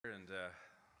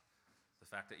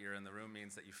fact that you're in the room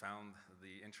means that you found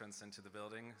the entrance into the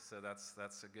building, so that's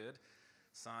a good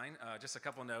sign. Just a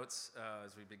couple notes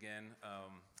as we begin.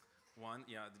 One,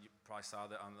 you probably saw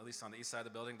that at least on the east side of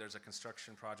the building, there's a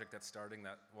construction project that's starting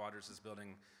that Waters is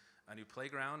building a new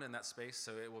playground in that space,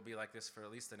 so it will be like this for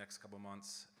at least the next couple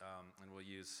months, and we'll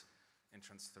use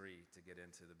entrance 3 to get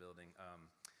into the building.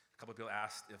 A couple of people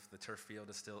asked if the turf field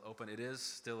is still open. It is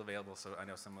still available, so I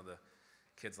know some of the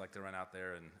kids like to run out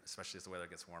there, and especially as the weather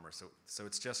gets warmer. So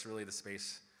it's just really the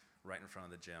space right in front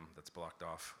of the gym that's blocked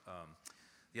off.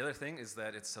 The other thing is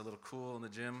that it's a little cool in the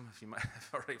gym, if you might have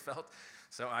already felt.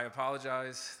 So I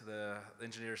apologize. The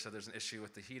engineer said there's an issue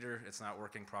with the heater. It's not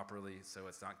working properly, so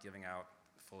it's not giving out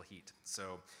full heat.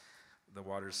 So the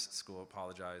Waters School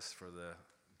apologized for the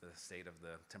state of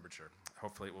the temperature.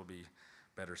 Hopefully it will be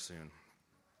better soon.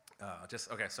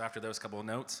 So after those couple of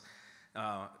notes,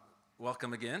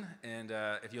 welcome again. And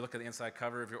if you look at the inside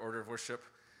cover of your order of worship,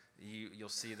 you'll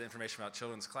see the information about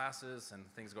children's classes and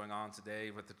things going on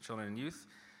today with the children and youth.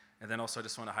 And then also I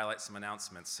just want to highlight some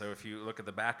announcements. So if you look at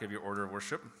the back of your order of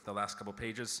worship, the last couple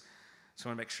pages, just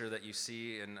want to make sure that you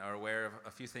see and are aware of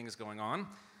a few things going on.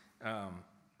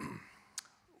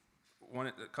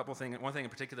 One thing in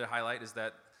particular to highlight is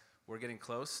that we're getting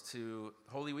close to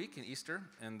Holy Week and Easter,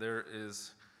 and there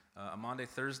is a Maundy,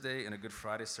 Thursday, and a Good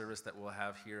Friday service that we'll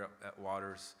have here at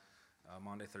Waters.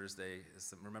 Maundy, Thursday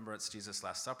is the Remembrance Jesus'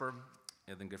 Last Supper,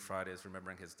 and then Good Friday is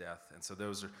remembering his death. And so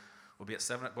those will be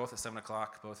both at 7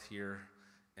 o'clock, both here,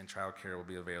 and childcare will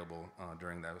be available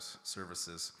during those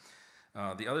services.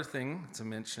 The other thing to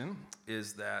mention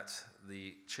is that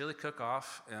the chili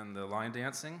cook-off and the line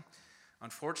dancing,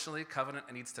 unfortunately,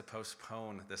 Covenant needs to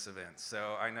postpone this event.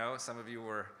 So I know some of you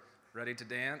were ready to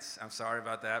dance. I'm sorry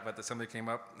about that, but somebody came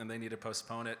up and they need to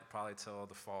postpone it probably till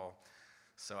the fall.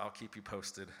 So I'll keep you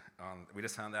posted. We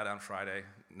just found that on Friday.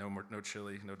 No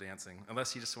chili, no dancing,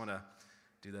 unless you just want to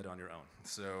do that on your own.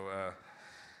 So,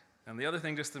 and the other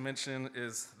thing just to mention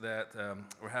is that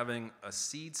we're having a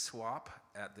seed swap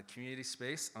at the community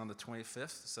space on the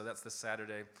 25th. So that's this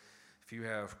Saturday. If you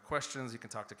have questions, you can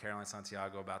talk to Caroline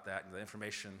Santiago about that. And the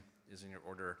information is in your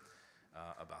order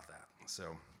about that.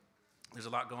 So there's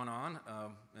a lot going on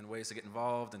and ways to get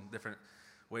involved and different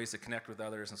ways to connect with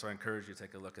others, and so I encourage you to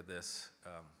take a look at this.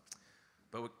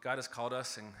 But God has called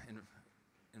us and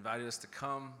invited us to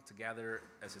come, to gather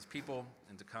as his people,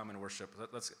 and to come and worship.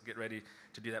 Let's get ready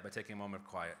to do that by taking a moment of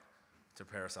quiet to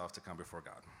prepare ourselves to come before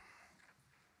God.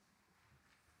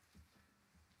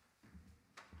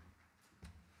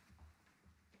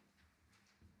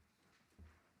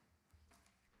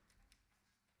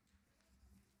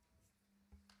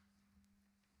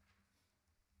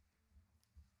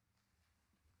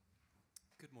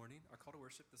 Good morning. Our call to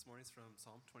worship this morning is from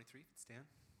Psalm 23. Stand.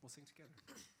 We'll sing together.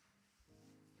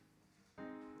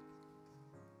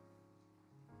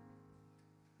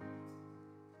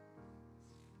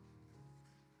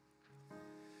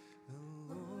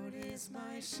 The Lord is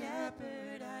my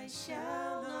shepherd, I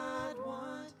shall not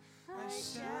want, I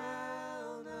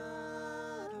shall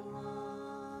not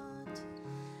want.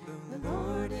 The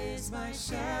Lord is my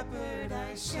shepherd,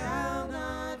 I shall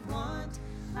not want,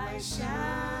 I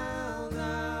shall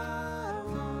not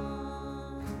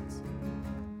want.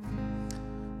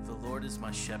 The Lord is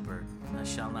my shepherd, I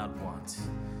shall not want.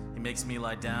 He makes me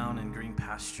lie down in green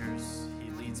pastures. He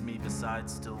leads me beside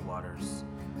still waters.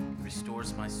 He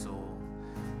restores my soul.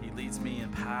 He leads me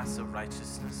in paths of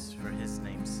righteousness for his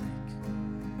name's sake.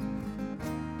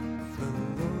 The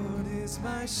Lord is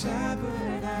my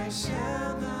shepherd, I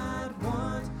shall not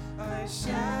want, I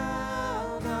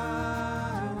shall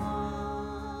not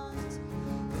want.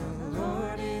 The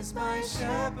Lord is my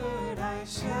shepherd, I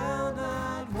shall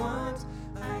not want,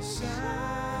 I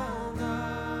shall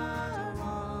not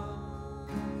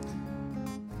want.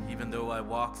 Even though I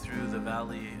walk through the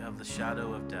valley of the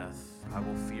shadow of death, I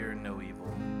will fear no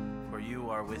evil. For you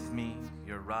are with me,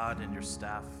 your rod and your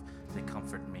staff, they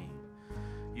comfort me.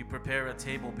 You prepare a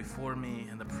table before me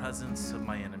in the presence of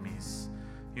my enemies.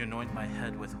 You anoint my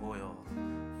head with oil,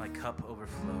 my cup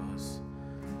overflows.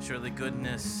 Surely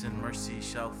goodness and mercy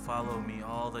shall follow me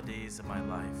all the days of my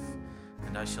life,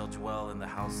 and I shall dwell in the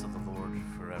house of the Lord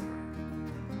forever.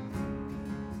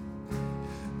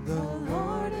 The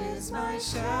Lord is my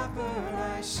shepherd,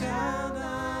 I shall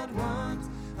not want,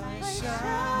 I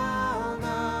shall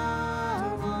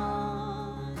not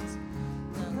want.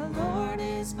 The Lord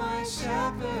is my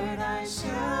shepherd, I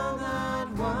shall not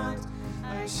want,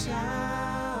 I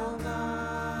shall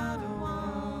not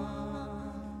want.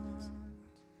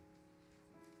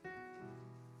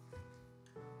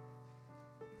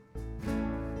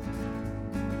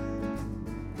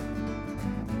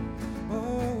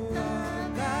 Oh,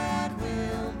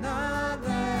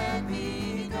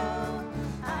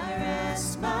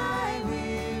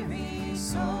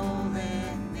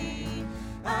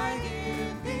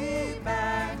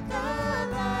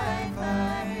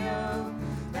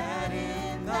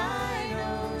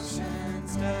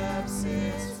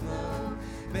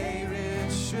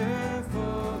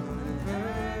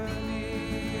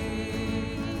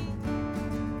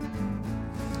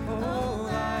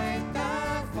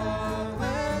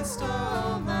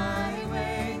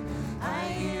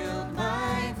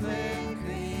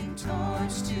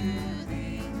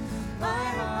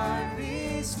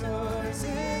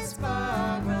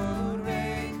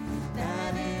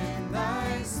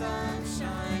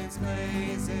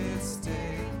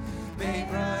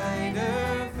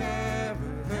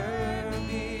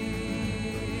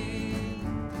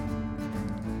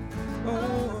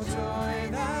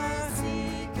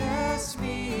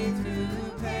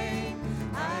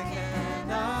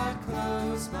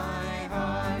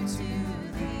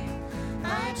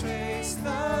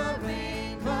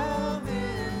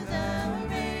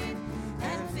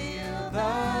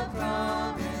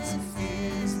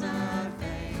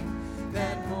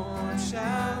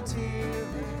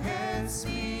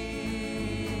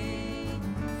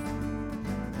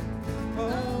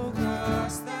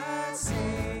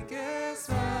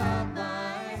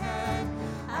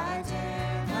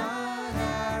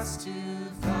 lost to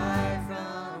fly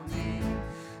from thee.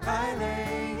 I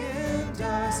lay in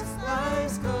dust,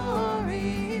 life's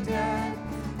glory dead,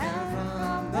 and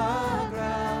from the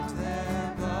ground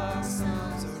there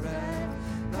blossoms red.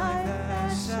 Life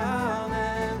that shall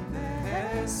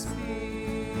endless be.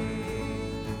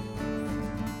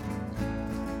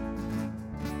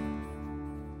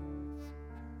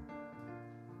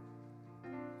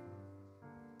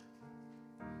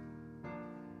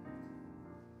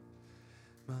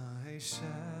 My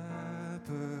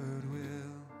shepherd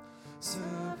will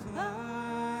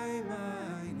supply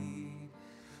my need.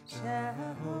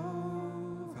 Jehovah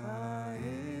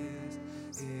is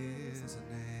his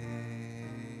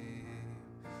name.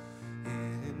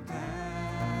 In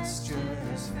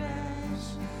pastures fresh,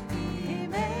 he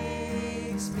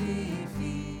makes me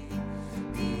feed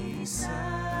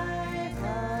beside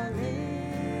the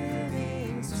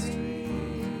living stream.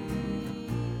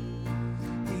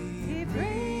 He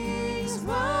brings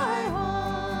my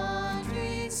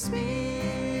wandering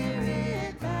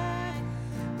spirit back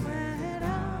when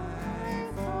I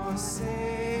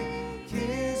forsake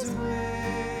his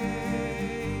ways,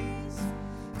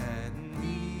 and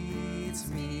leads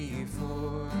me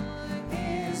for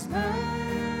his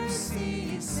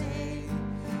mercy's sake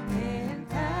in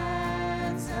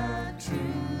paths of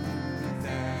truth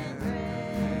and grace.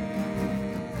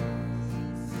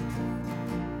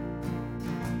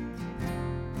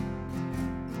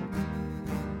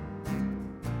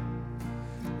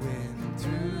 When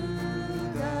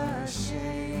through the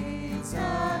shades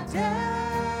of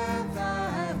death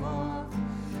I walk,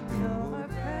 your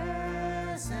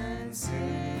presence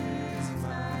is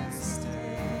my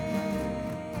stay.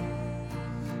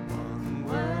 One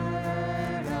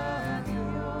word of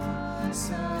your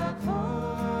supporting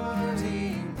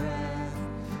breath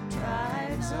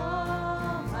drives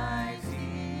all my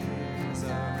fears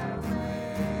away.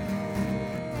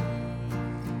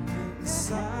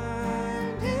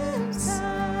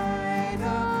 Inside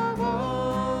of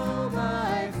all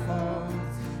my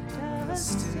faults, does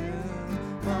still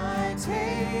my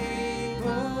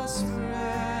table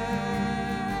spread.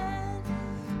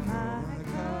 My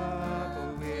cup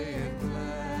with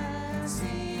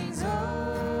blessings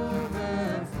overflow.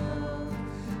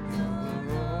 Your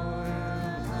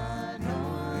oil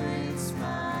anoints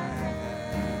my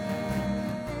head.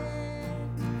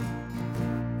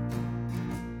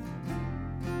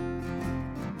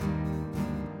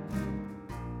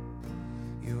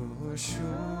 Your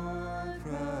sure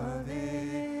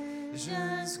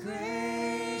provisions,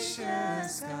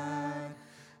 gracious God,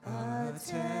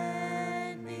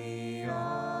 attend me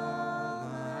all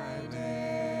my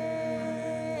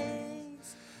days.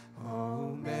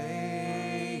 Oh,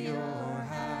 may your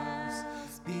house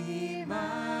be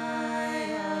my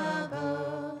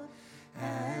abode,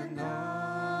 and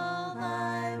all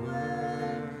my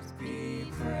words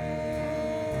be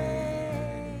praised.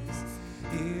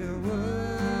 Here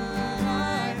would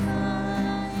I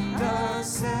find a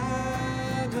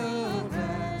settled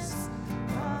rest,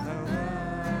 while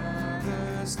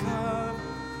others come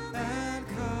and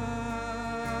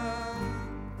come.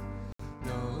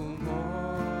 No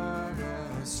more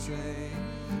a stranger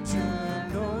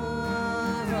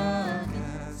nor a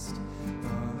guest,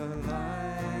 but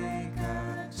like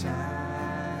a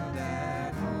child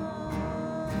at home.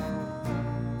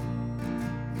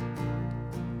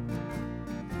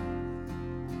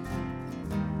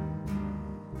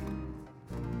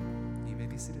 You may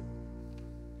be seated.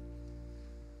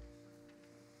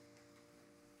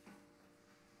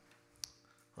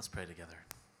 Let's pray together.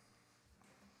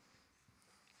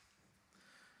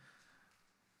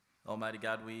 Almighty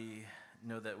God, we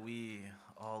know that we,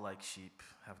 all like sheep,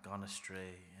 have gone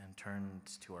astray and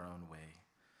turned to our own way.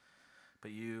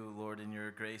 But you, Lord, in your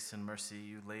grace and mercy,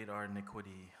 you laid our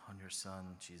iniquity on your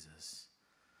Son, Jesus.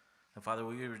 And Father,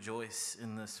 we rejoice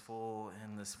in this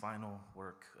final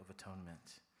work of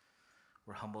atonement.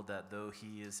 We're humbled that though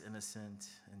he is innocent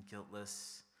and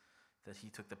guiltless, that he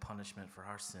took the punishment for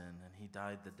our sin and he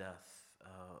died the death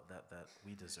that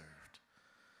we deserved.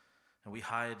 And we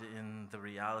hide in the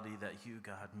reality that you,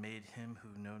 God, made him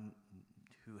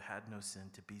who had no sin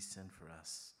to be sin for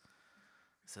us,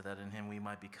 so that in him we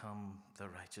might become the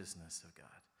righteousness of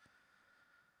God.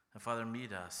 And Father,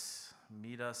 meet us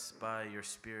by your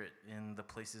Spirit in the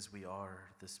places we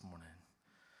are this morning.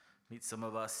 Meet some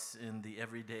of us in the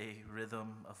everyday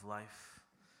rhythm of life,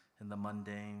 in the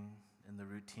mundane, in the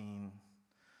routine,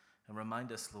 and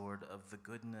remind us, Lord, of the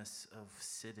goodness of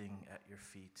sitting at your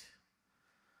feet.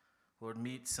 Lord,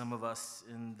 meet some of us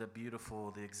in the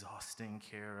beautiful, the exhausting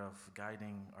care of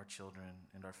guiding our children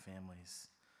and our families.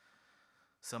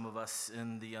 Some of us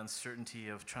in the uncertainty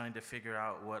of trying to figure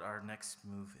out what our next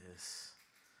move is.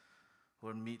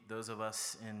 Lord, meet those of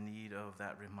us in need of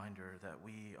that reminder that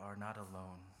we are not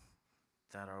alone,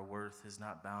 that our worth is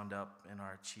not bound up in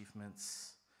our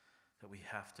achievements, that we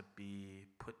have to be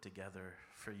put together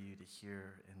for you to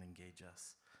hear and engage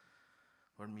us.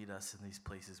 Lord, meet us in these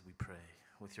places, we pray,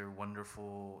 with your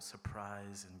wonderful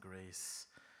surprise and grace,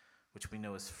 which we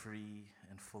know is free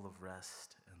and full of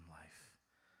rest and life.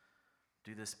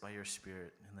 Do this by your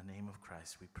Spirit. In the name of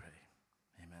Christ, we pray.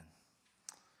 Amen.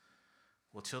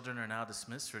 Well, children are now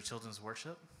dismissed for children's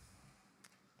worship.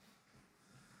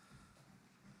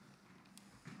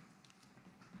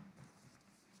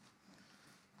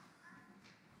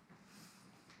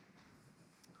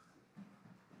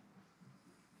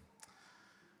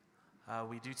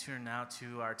 We do turn now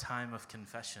to our time of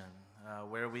confession,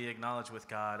 where we acknowledge with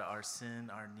God our sin,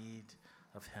 our need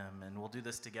of him. And we'll do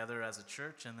this together as a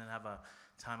church and then have a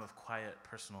time of quiet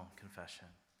personal confession.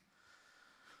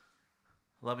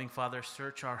 Loving Father,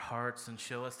 search our hearts and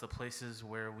show us the places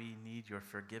where we need your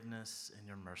forgiveness and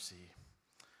your mercy.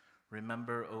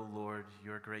 Remember, O Lord,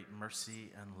 your great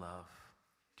mercy and love.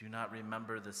 Do not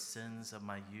remember the sins of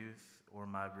my youth or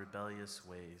my rebellious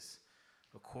ways.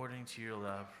 According to your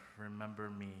love, remember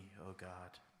me, O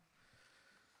God.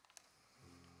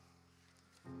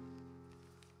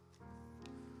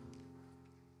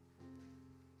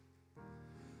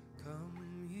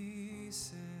 Come, ye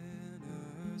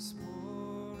sinners,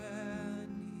 poor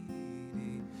and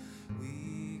needy,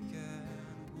 weak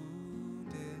and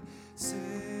wounded,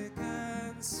 sick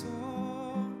and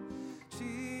sore.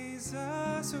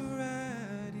 Jesus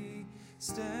ready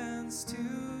stands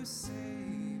to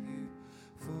save you,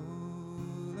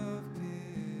 full of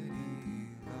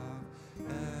pity, love,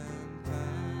 and power.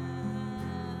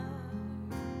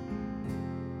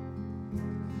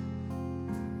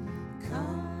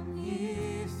 Come,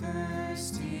 ye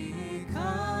thirsty,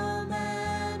 come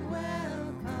and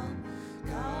welcome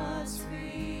God's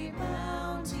free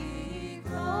bounty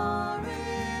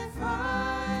glorified.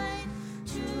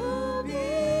 True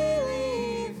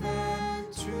belief and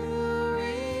true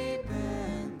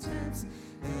repentance,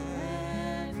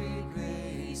 every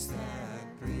grace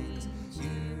that brings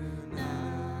you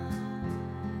nigh.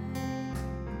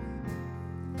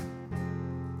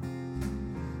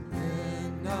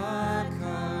 Let not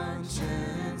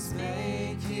conscience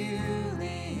make you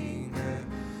linger,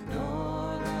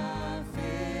 nor the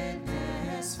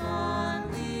fitness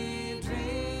fondly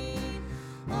dream.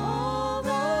 All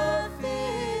the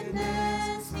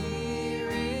fitness he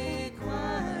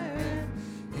requireth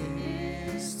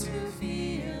is to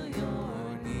feel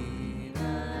your need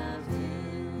of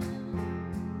him.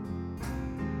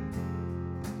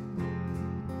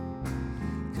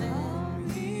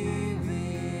 Come, ye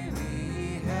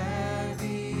weary,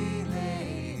 heavy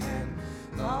laden,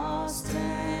 lost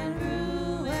and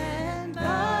ruined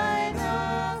by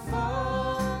the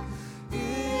fall.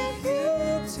 If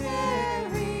you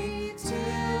tarry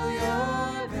till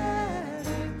you're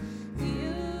better,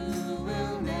 you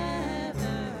will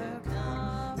never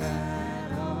come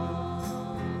at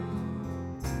all.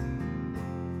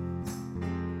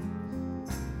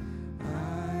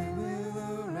 I will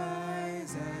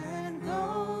arise and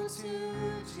go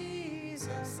to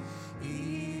Jesus.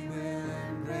 He will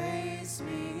embrace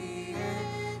me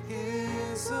in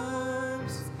his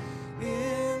arms,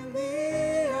 in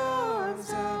the arms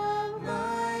of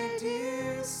my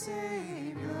dear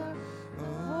Savior.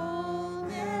 Oh,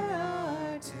 there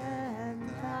are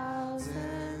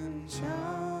 10,000 charms.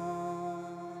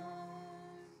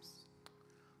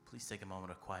 Please take a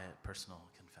moment of quiet personal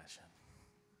confession.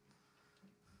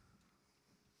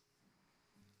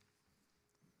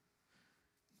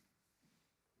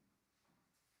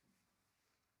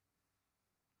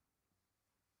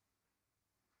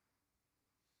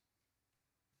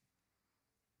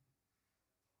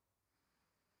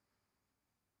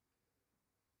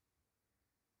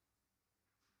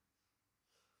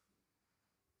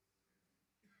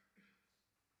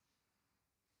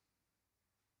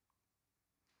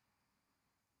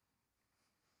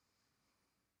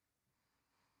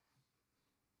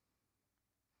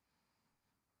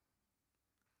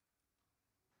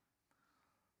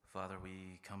 Father,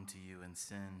 we come to you in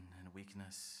sin and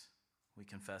weakness. We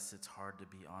confess it's hard to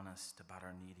be honest about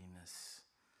our neediness.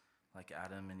 Like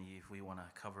Adam and Eve, we want to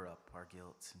cover up our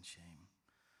guilt and shame.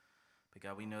 But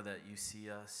God, we know that you see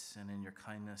us, and in your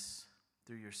kindness,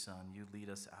 through your Son, you lead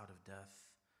us out of death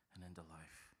and into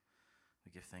life.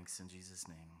 We give thanks in Jesus'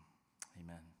 name.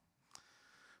 Amen.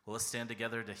 Well, let's stand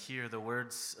together to hear the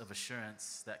words of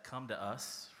assurance that come to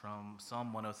us from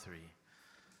Psalm 103.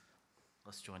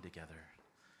 Let's join together.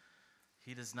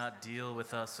 He does not deal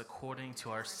with us according to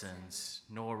our sins,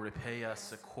 nor repay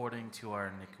us according to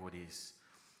our iniquities.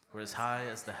 For as high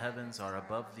as the heavens are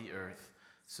above the earth,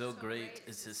 so great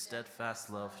is his steadfast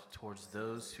love towards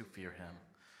those who fear him.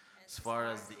 As far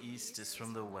as the east is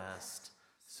from the west,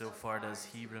 so far does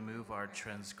he remove our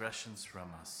transgressions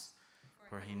from us.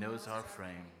 For he knows our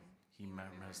frame, he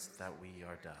remembers that we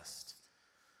are dust.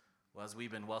 Well, as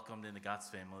we've been welcomed into God's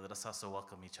family, let us also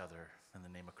welcome each other in the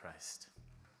name of Christ.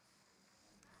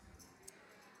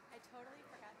 I totally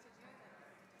forgot to do that.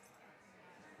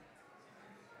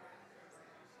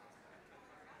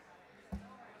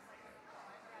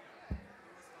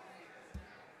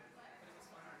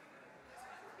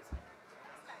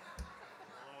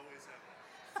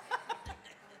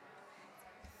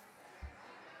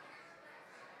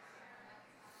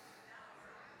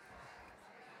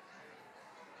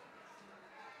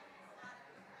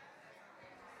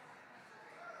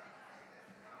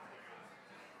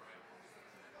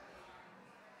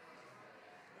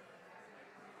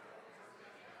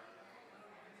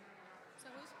 So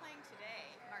who's playing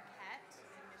today? Marquette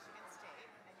and Michigan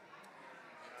State, I think.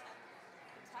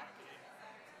 Kentucky.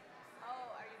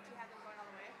 Oh, do you have them going all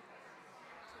the way?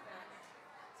 To the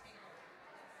Okay.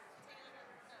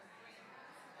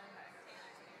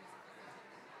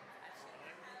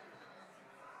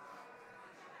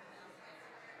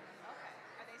 Okay.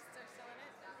 Are they still in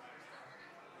it?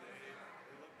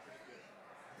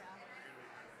 Yeah.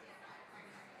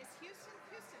 Is Houston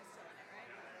still in it, right?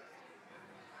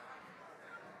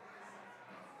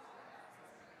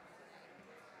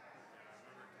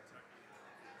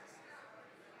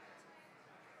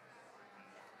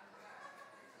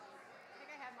 I think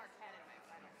I have Marquette in my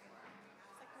Final Four.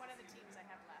 It's like one of the teams I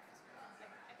have left.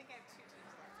 I think I have two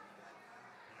teams left.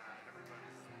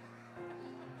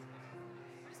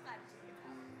 I'm just glad to get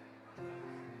out.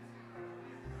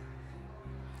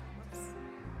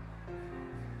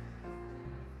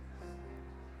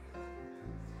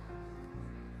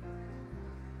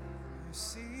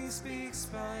 Mercy speaks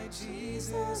by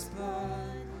Jesus'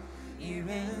 blood. Hear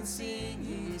and sing,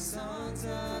 ye sons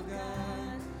of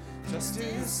God.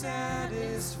 Justice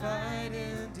satisfied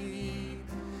indeed.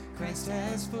 Christ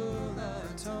has full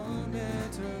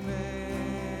atonement arrayed.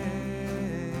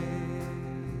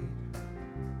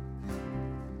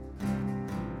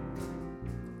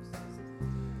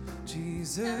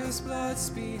 Jesus' blood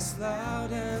speaks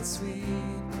loud and sweet.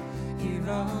 Here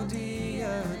all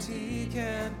deity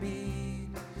can be,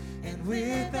 and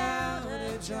without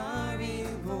a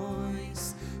jarring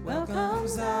voice, welcome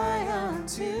Zion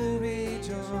to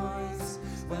rejoice.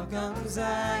 Welcome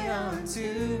Zion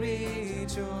to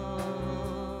rejoice.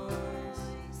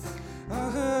 All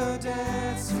her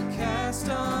debts were cast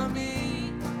on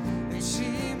me, and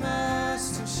she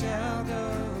must and shall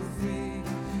go free.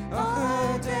 All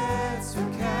her debts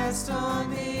were cast on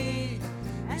me,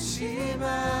 and she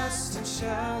must and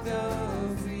shall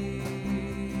go free.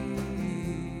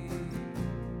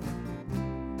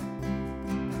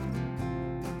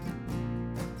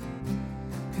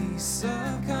 Peace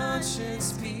of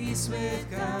conscience, peace with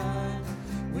God,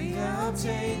 we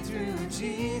obtain through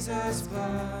Jesus'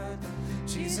 blood.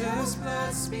 Jesus'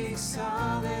 blood speaks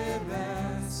solid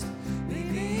rest. We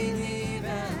believe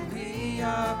and we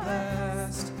are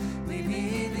blessed. We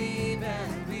believe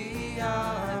and we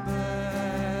are blessed.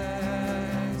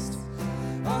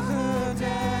 All her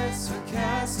debts were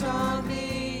cast on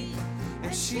me,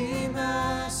 and she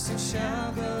must and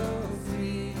shall go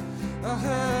free. All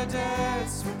her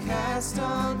debts were cast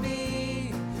on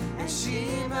me, and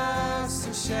she must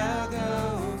and shall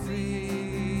go free.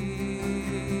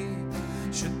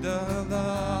 Should the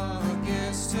law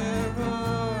against her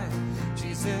roar,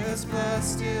 Jesus' blood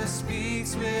still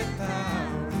speaks with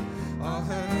power. All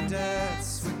her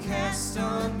debts were cast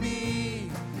on me,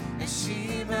 and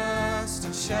she must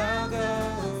and shall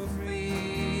go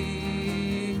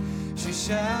free. She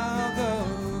shall go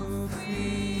free.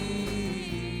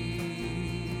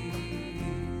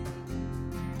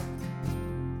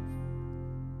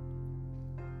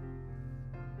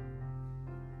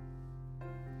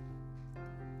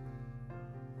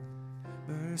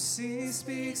 Mercy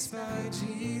speaks by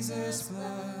Jesus'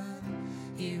 blood.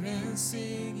 Hear and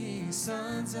sing, ye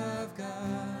sons of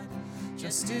God.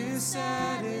 Justice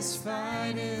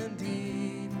satisfied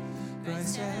indeed.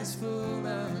 Christ has full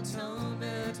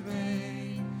atonement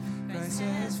made. Christ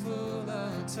has full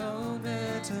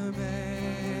atonement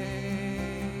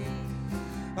made.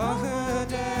 All her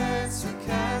debts were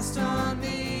cast on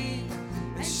me,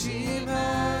 and she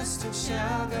must and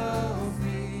shall go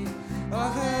free. All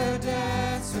her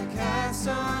debts were cast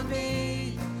on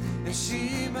me, and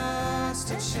she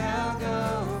must and shall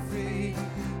go free.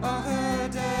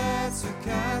 debts were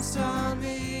cast on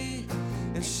me,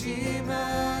 and she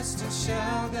must and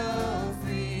shall go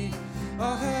free.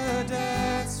 All her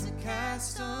debts were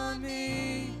cast on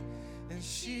me, and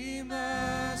she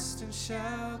must and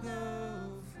shall go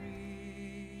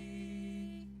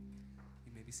free.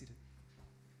 You may be seated.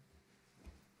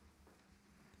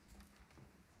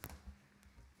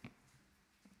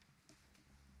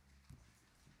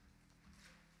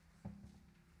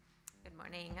 Good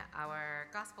morning. Our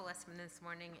gospel lesson this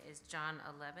morning is John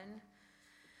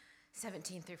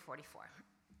 11:17-44.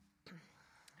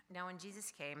 Now when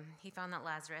Jesus came, he found that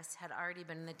Lazarus had already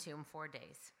been in the tomb 4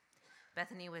 days.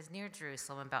 Bethany was near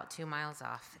Jerusalem, about 2 miles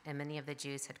off, and many of the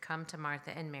Jews had come to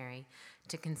Martha and Mary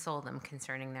to console them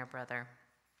concerning their brother.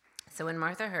 So when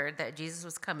Martha heard that Jesus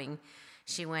was coming,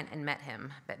 she went and met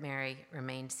him, but Mary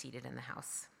remained seated in the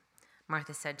house.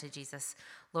 Martha said to Jesus,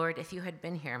 "Lord, if you had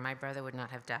been here, my brother would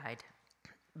not have died.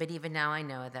 But even now I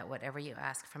know that whatever you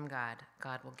ask from God,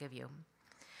 God will give you."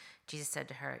 Jesus said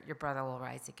to her, "Your brother will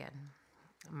rise again."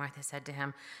 Martha said to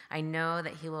him, "I know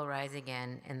that he will rise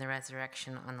again in the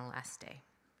resurrection on the last day."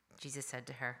 Jesus said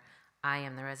to her, "I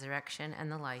am the resurrection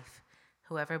and the life.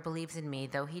 Whoever believes in me,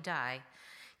 though he die,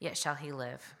 yet shall he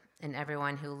live. And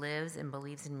everyone who lives and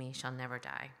believes in me shall never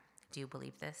die. Do you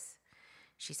believe this?"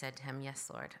 She said to him, "Yes,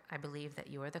 Lord. I believe that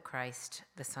you are the Christ,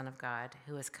 the Son of God,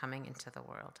 who is coming into the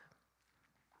world."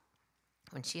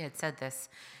 When she had said this,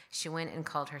 she went and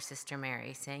called her sister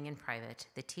Mary, saying in private,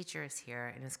 "The teacher is here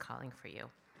and is calling for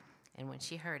you." And when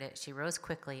she heard it, she rose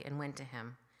quickly and went to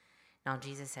him. Now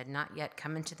Jesus had not yet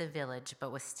come into the village, but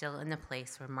was still in the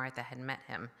place where Martha had met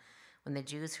him. When the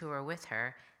Jews who were with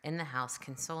her in the house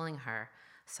consoling her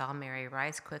saw Mary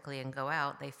rise quickly and go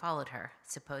out, they followed her,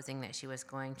 supposing that she was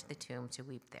going to the tomb to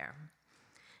weep there.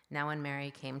 Now when Mary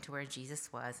came to where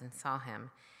Jesus was and saw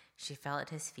him, she fell at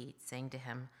his feet, saying to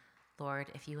him,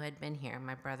 "Lord, if you had been here,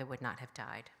 my brother would not have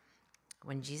died."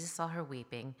 When Jesus saw her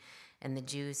weeping, and the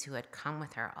Jews who had come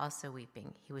with her also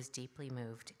weeping, he was deeply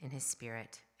moved in his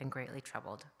spirit and greatly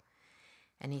troubled.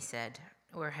 And he said,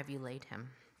 "Where have you laid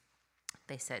him?"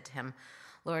 They said to him,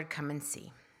 "Lord, come and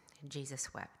see."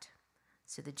 Jesus wept.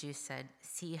 So the Jews said,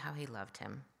 "See how he loved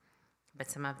him." But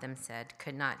some of them said,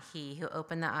 "Could not he who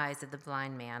opened the eyes of the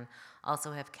blind man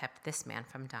also have kept this man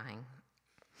from dying?"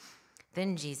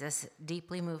 Then Jesus,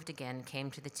 deeply moved again,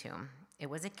 came to the tomb. It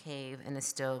was a cave, and a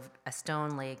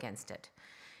stone lay against it.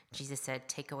 Jesus said,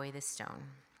 "Take away this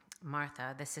stone."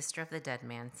 Martha, the sister of the dead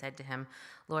man, said to him,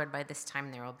 "Lord, by this time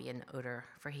there will be an odor,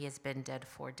 for he has been dead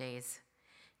 4 days."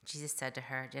 Jesus said to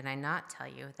her, "Did I not tell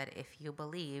you that if you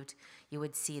believed, you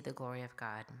would see the glory of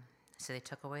God?" So they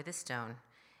took away the stone,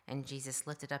 and Jesus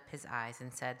lifted up his eyes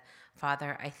and said,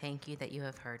 "Father, I thank you that you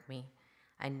have heard me.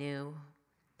 I knew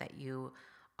that you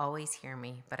always hear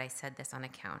me, but I said this on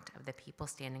account of the people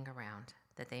standing around,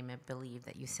 that they may believe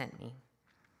that you sent me."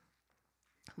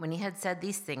 When he had said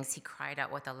these things, he cried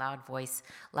out with a loud voice,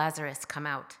 "Lazarus, come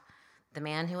out." The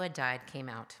man who had died came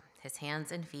out, his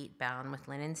hands and feet bound with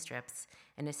linen strips,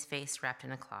 and his face wrapped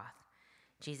in a cloth.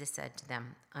 Jesus said to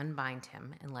them, "Unbind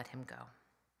him and let him go."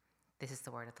 This is the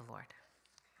word of the Lord.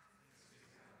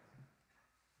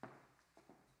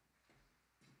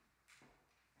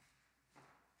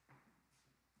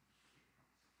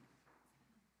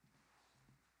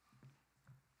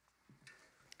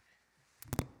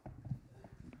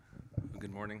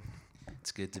 Good morning.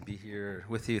 It's good to be here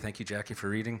with you. Thank you, Jackie, for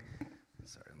reading.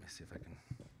 Sorry, let me see if I can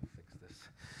fix this.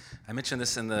 I mentioned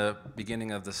this in the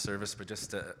beginning of the service, but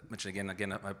just to mention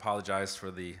again, I apologize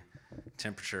for the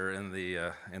temperature in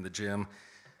the gym.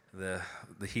 The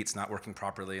heat's not working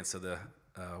properly, and so the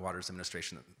Waters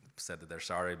Administration said that they're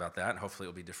sorry about that, and hopefully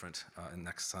it'll be different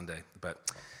next Sunday.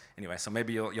 But anyway, so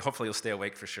maybe hopefully you'll stay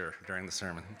awake for sure during the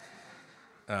sermon.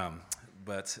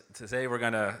 But today we're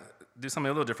going to do something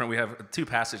a little different. We have 2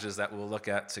 passages that we'll look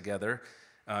at together.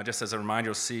 Just as a reminder,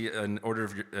 you'll see a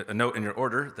note in your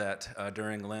order that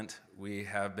during Lent we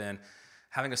have been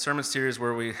having a sermon series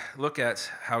where we look at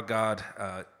how God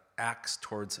acts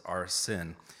towards our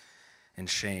sin and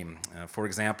shame. For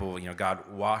example, God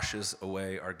washes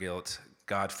away our guilt.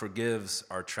 God forgives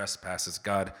our trespasses.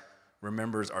 God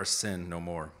remembers our sin no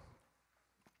more.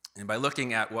 And by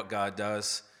looking at what God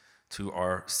does to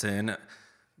our sin,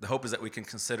 the hope is that we can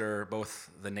consider both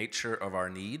the nature of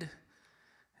our need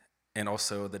and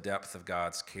also the depth of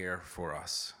God's care for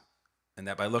us. And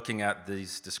that by looking at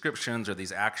these descriptions or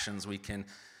these actions, we can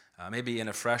maybe in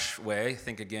a fresh way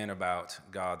think again about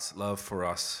God's love for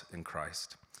us in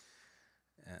Christ.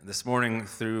 This morning,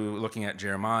 through looking at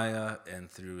Jeremiah and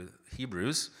through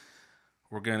Hebrews,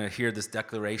 we're going to hear this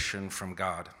declaration from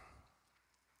God.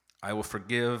 "I will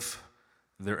forgive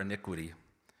their iniquity,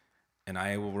 and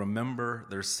I will remember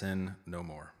their sin no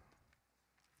more.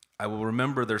 I will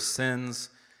remember their sins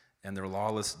and their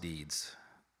lawless deeds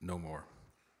no more.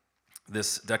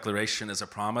 This declaration is a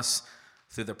promise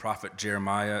through the prophet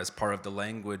Jeremiah as part of the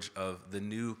language of the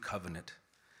new covenant.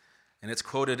 And it's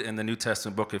quoted in the New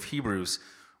Testament book of Hebrews,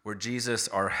 where Jesus,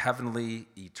 our heavenly,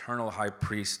 eternal high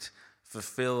priest,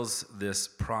 fulfills this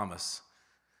promise.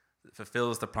 It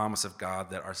fulfills the promise of God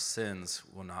that our sins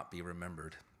will not be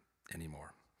remembered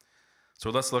anymore. So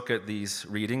let's look at these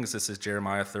readings. This is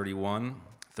Jeremiah 31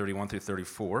 through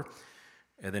 34,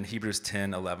 and then Hebrews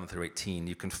 10, 11 through 18.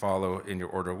 You can follow in your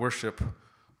order of worship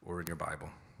or in your Bible.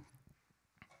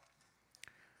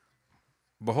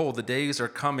 Behold, the days are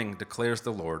coming, declares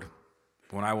the Lord,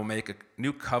 when I will make a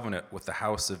new covenant with the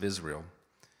house of Israel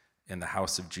and the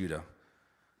house of Judah,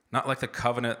 not like the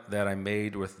covenant that I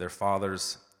made with their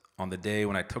fathers on the day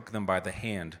when I took them by the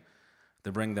hand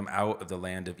to bring them out of the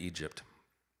land of Egypt,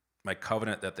 my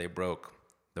covenant that they broke,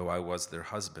 though I was their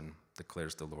husband,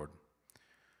 declares the Lord.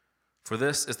 For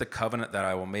this is the covenant that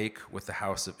I will make with the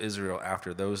house of Israel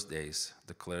after those days,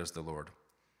 declares the Lord.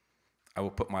 I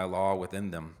will put my law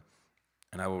within them,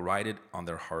 and I will write it on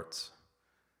their hearts.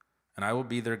 And I will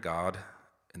be their God,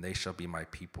 and they shall be my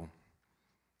people.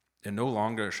 And no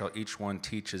longer shall each one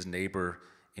teach his neighbor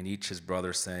and each his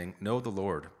brother, saying, Know the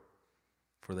Lord,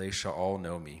 for they shall all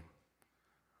know me,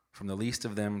 from the least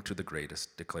of them to the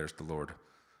greatest, declares the Lord.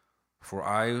 For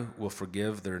I will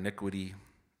forgive their iniquity,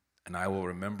 and I will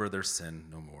remember their sin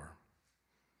no more.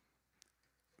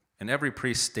 And every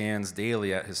priest stands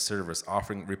daily at his service,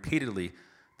 offering repeatedly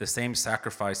the same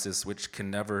sacrifices which can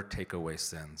never take away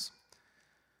sins.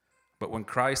 But when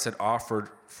Christ had offered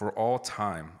for all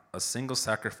time a single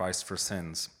sacrifice for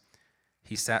sins,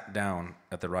 he sat down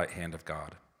at the right hand of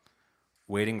God,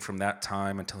 waiting from that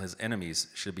time until his enemies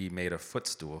should be made a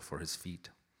footstool for his feet.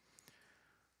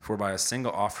 For by a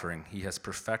single offering he has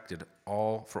perfected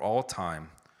for all time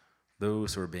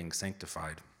those who are being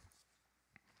sanctified.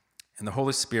 And the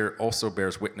Holy Spirit also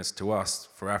bears witness to us,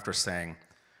 for after saying,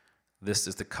 This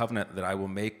is the covenant that I will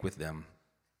make with them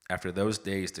after those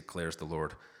days, declares the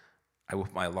Lord. I will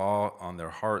put my law on their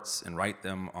hearts and write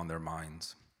them on their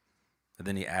minds. And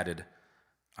then he added,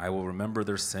 I will remember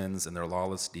their sins and their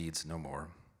lawless deeds no more.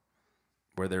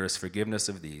 Where there is forgiveness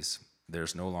of these, there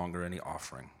is no longer any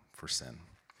offering for sin.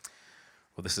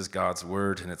 Well, this is God's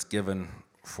word, and it's given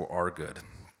for our good.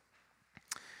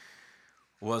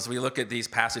 Well, as we look at these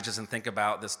passages and think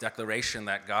about this declaration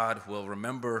that God will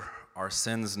remember our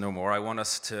sins no more, I want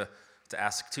us to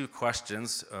ask two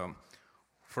questions.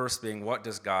 First being, what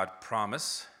does God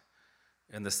promise?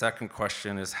 And the second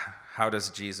question is, how does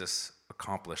Jesus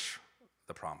accomplish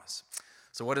the promise?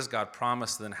 So what does God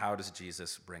promise, then how does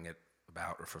Jesus bring it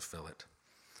about or fulfill it?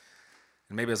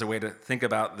 And maybe as a way to think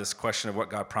about this question of what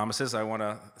God promises, I want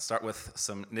to start with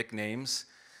some nicknames.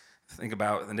 Think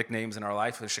about the nicknames in our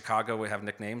life. In Chicago, we have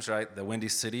nicknames, right? The Windy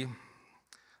City,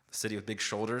 the city with big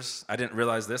shoulders. I didn't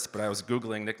realize this, but I was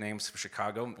Googling nicknames for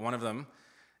Chicago. One of them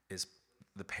is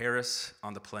the Paris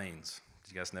on the Plains.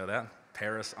 Did you guys know that?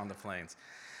 Paris on the Plains.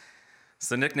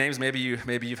 So nicknames, maybe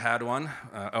you've had one.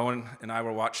 Owen and I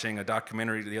were watching a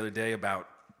documentary the other day about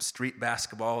street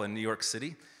basketball in New York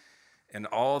City, and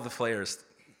all the players,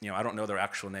 I don't know their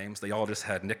actual names. They all just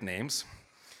had nicknames.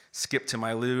 Skip to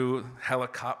My Lou,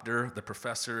 Helicopter, The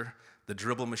Professor, The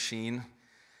Dribble Machine,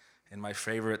 and my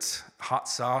favorites, Hot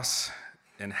Sauce,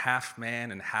 and Half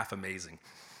Man, and Half Amazing.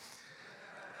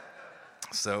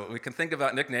 So we can think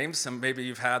about nicknames. Maybe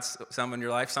you've had some in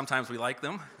your life. Sometimes we like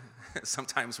them.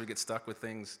 Sometimes we get stuck with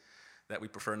things that we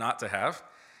prefer not to have.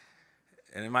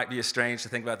 And it might be strange to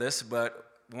think about this, but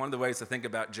one of the ways to think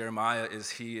about Jeremiah is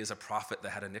he is a prophet that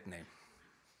had a nickname.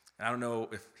 And I don't know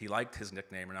if he liked his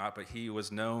nickname or not, but he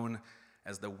was known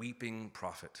as the Weeping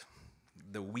Prophet.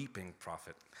 The Weeping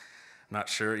Prophet. I'm not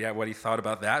sure yet what he thought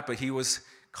about that, but he was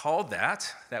called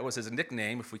that. That was his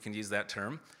nickname, if we can use that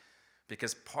term,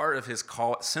 because part of his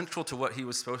call, central to what he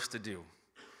was supposed to do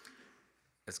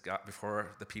as God,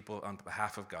 before the people on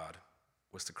behalf of God,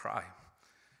 was to cry,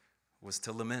 was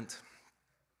to lament,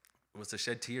 was to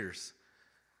shed tears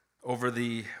over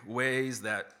the ways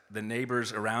that the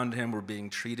neighbors around him were being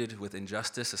treated with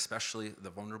injustice, especially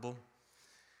the vulnerable,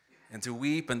 and to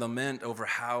weep and lament over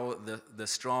how the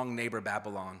strong neighbor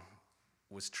Babylon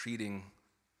was treating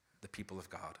the people of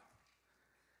God.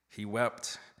 He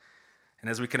wept, and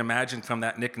as we can imagine from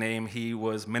that nickname, he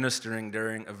was ministering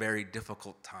during a very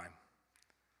difficult time.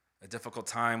 A difficult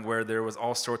time where there was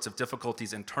all sorts of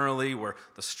difficulties internally, where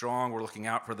the strong were looking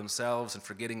out for themselves and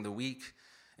forgetting the weak.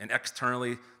 And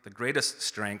externally, the greatest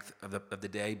strength of the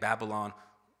day, Babylon,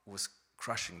 was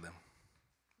crushing them,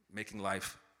 making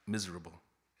life miserable.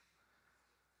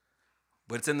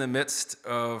 But it's in the midst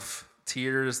of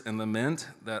tears and lament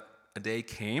that a day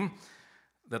came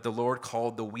that the Lord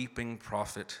called the weeping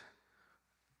prophet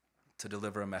to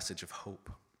deliver a message of hope.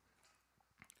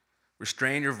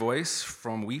 Restrain your voice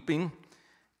from weeping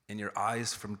and your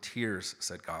eyes from tears,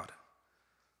 said God,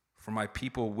 for my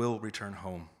people will return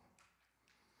home.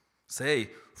 Say,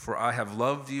 for I have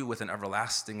loved you with an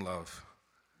everlasting love,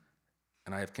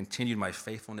 and I have continued my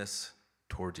faithfulness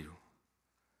toward you.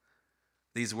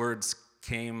 These words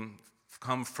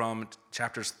come from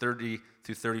chapters 30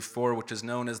 through 34, which is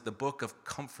known as the book of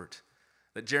comfort.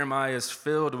 That Jeremiah is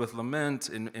filled with lament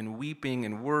and weeping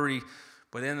and worry,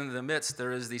 but in the midst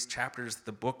there is these chapters,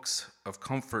 the books of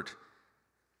comfort.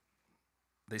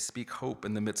 They speak hope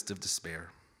in the midst of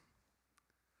despair.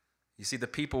 You see, the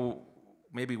people,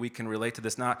 maybe we can relate to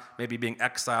this, not maybe being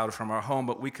exiled from our home,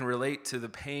 but we can relate to the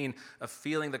pain of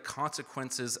feeling the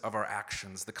consequences of our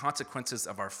actions, the consequences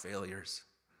of our failures,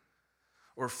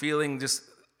 or feeling just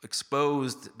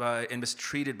exposed by and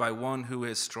mistreated by one who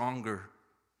is stronger,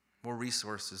 more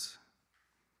resources.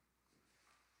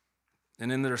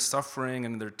 And in their suffering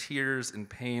and their tears and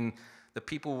pain, the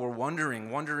people were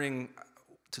wondering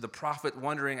to the prophet,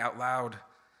 wondering out loud,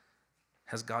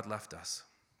 has God left us?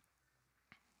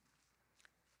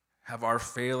 Have our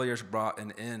failures brought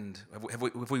an end? Have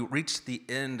we reached the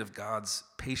end of God's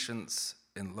patience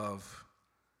and love?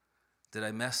 Did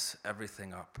I mess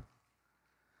everything up?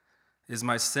 Is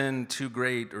my sin too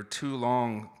great or too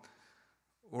long?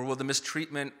 Or will the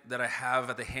mistreatment that I have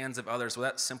at the hands of others, will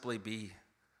that simply be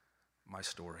my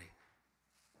story?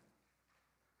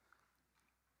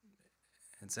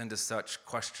 It's into such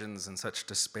questions and such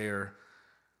despair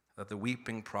that the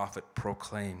weeping prophet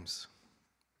proclaims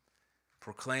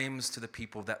to the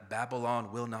people that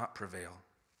Babylon will not prevail.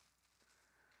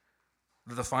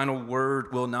 The final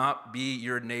word will not be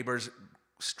your neighbor's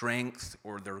strength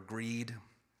or their greed.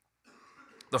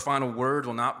 The final word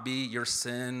will not be your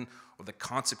sin or the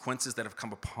consequences that have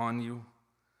come upon you.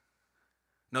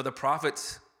 No, the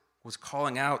prophet was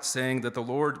calling out, saying that the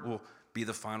Lord will be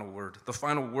the final word. The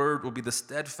final word will be the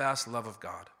steadfast love of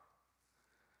God.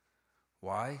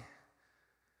 Why?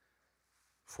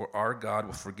 For our God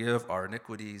will forgive our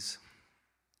iniquities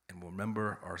and will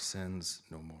remember our sins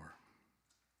no more.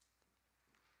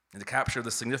 And to capture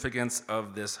the significance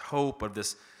of this hope, of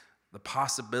this, the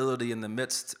possibility in the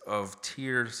midst of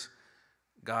tears,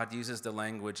 God uses the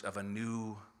language of a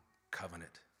new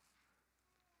covenant.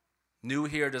 New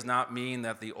here does not mean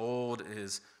that the old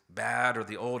is bad or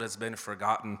the old has been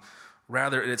forgotten.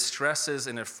 Rather, it stresses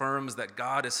and affirms that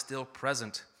God is still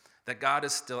present, that God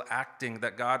is still acting,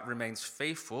 that God remains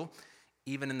faithful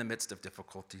even in the midst of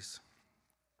difficulties.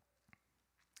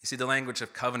 You see, the language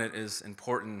of covenant is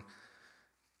important.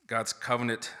 God's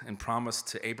covenant and promise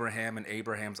to Abraham and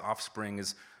Abraham's offspring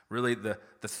is really the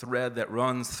thread that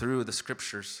runs through the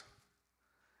scriptures.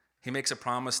 He makes a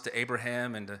promise to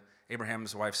Abraham and to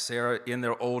Abraham's wife Sarah in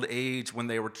their old age when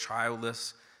they were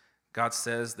childless. God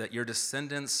says that your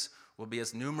descendants will be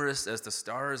as numerous as the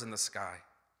stars in the sky,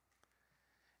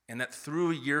 and that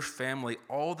through your family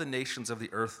all the nations of the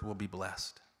earth will be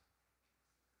blessed.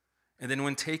 And then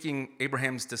when taking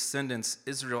Abraham's descendants,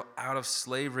 Israel, out of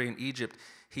slavery in Egypt,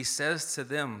 he says to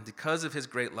them, because of his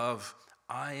great love,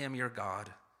 I am your God,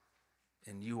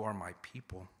 and you are my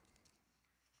people.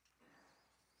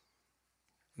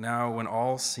 Now, when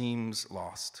all seems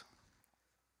lost,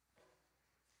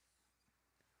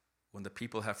 when the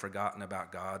people have forgotten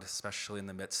about God, especially in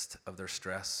the midst of their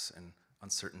stress and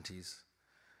uncertainties,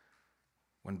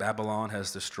 when Babylon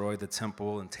has destroyed the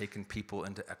temple and taken people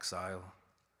into exile,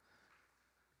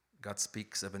 God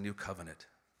speaks of a new covenant.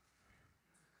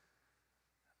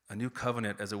 A new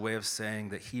covenant as a way of saying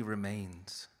that he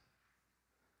remains.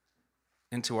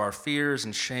 Into our fears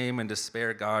and shame and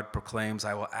despair, God proclaims,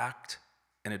 I will act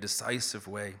in a decisive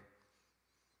way.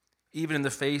 Even in the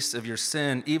face of your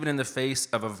sin, even in the face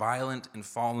of a violent and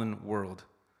fallen world,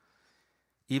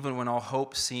 even when all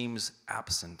hope seems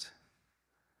absent,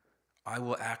 I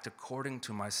will act according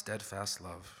to my steadfast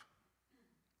love.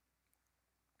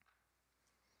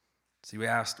 So you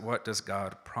asked, what does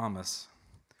God promise?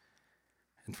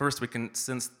 And first we can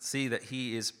see that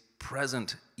he is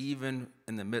present even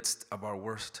in the midst of our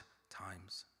worst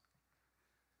times.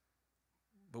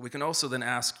 But we can also then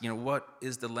ask, what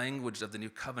is the language of the new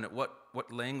covenant?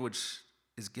 What language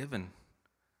is given?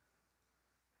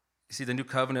 You see, the new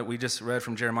covenant we just read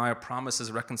from Jeremiah promises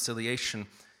reconciliation.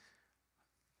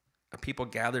 A people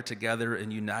gathered together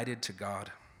and united to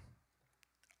God.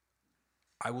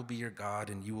 I will be your God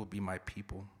and you will be my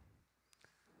people.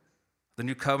 The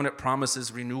new covenant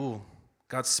promises renewal.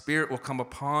 God's Spirit will come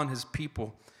upon his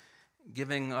people,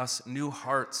 giving us new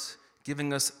hearts,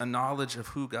 giving us a knowledge of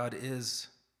who God is.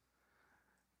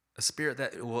 A Spirit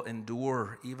that will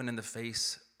endure even in the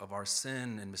face of our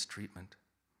sin and mistreatment.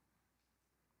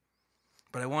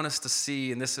 But I want us to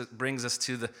see, and this brings us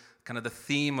to the kind of the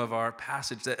theme of our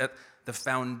passage, that at the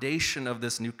foundation of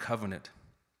this new covenant,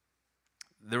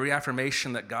 the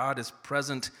reaffirmation that God is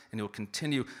present and he will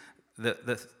continue,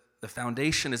 the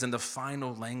foundation is in the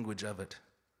final language of it.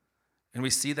 And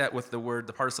we see that with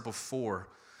the participle for.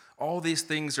 All these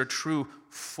things are true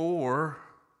for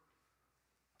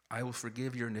I will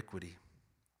forgive your iniquity,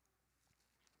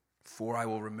 for I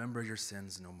will remember your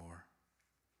sins no more.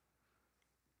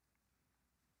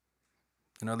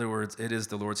 In other words, it is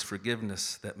the Lord's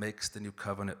forgiveness that makes the new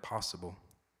covenant possible.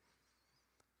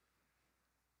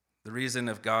 The reason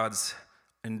of God's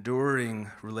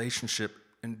enduring relationship,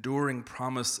 enduring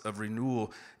promise of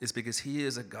renewal, is because he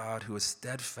is a God who is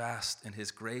steadfast in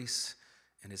his grace,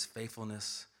 in his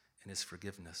faithfulness, in his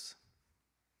forgiveness.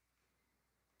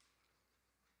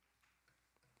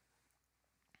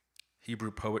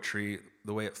 Hebrew poetry,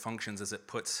 the way it functions is it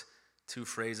puts two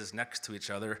phrases next to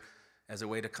each other as a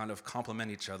way to kind of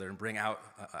complement each other and bring out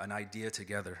an idea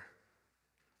together.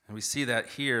 And we see that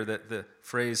here, that the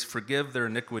phrase, forgive their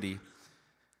iniquity,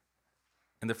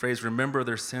 and the phrase, remember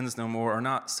their sins no more, are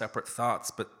not separate thoughts,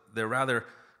 but they're rather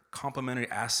complementary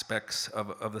aspects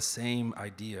of the same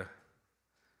idea.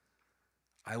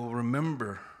 I will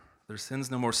remember their sins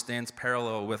no more stands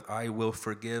parallel with I will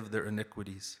forgive their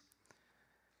iniquities.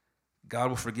 God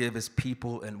will forgive his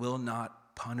people and will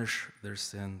not punish their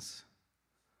sins.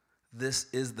 This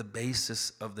is the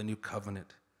basis of the new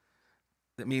covenant.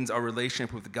 That means our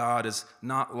relationship with God is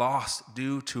not lost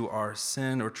due to our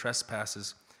sin or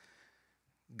trespasses.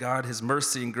 God, his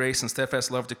mercy and grace and steadfast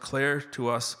love declare to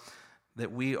us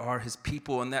that we are his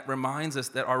people, and that reminds us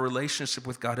that our relationship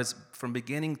with God has, from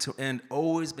beginning to end,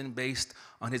 always been based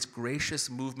on his gracious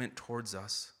movement towards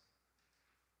us,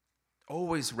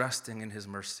 always resting in his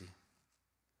mercy.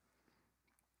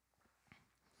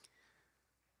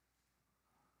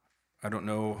 I don't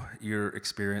know your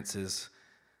experiences,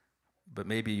 but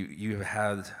maybe you have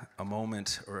had a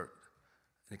moment or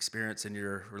an experience in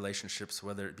your relationships,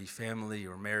 whether it be family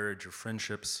or marriage or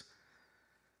friendships,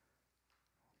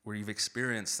 where you've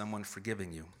experienced someone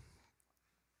forgiving you.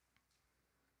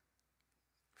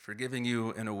 Forgiving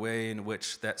you in a way in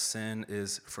which that sin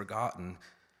is forgotten,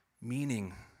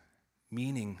 meaning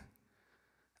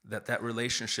that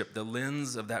relationship, the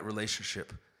lens of that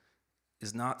relationship,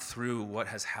 is not through what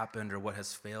has happened or what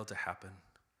has failed to happen.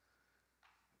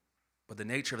 But the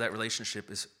nature of that relationship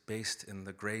is based in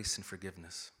the grace and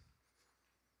forgiveness.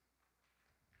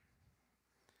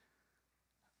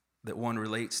 That one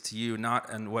relates to you not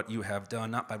in what you have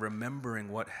done, not by remembering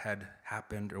what had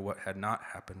happened or what had not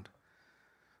happened,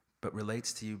 but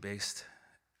relates to you based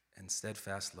in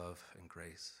steadfast love and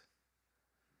grace.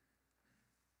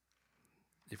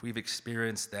 If we've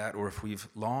experienced that, or if we've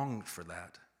longed for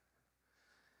that,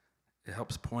 it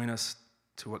helps point us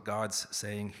to what God's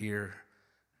saying here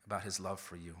about his love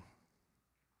for you.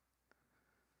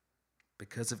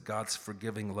 Because of God's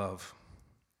forgiving love,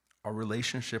 our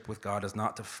relationship with God is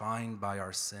not defined by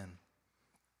our sin.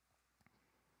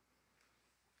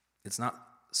 It's not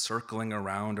circling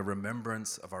around a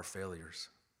remembrance of our failures.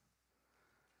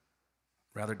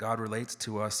 Rather, God relates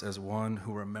to us as one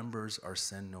who remembers our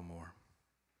sin no more.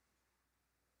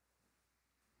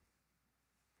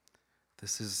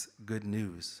 This is good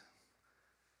news.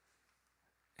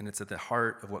 And it's at the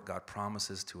heart of what God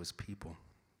promises to his people.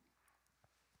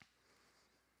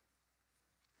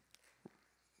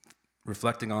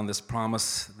 Reflecting on this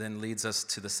promise then leads us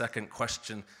to the second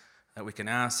question that we can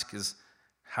ask is,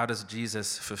 how does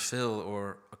Jesus fulfill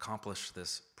or accomplish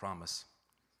this promise?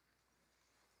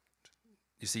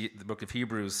 You see, the book of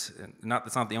Hebrews, it's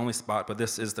not the only spot, but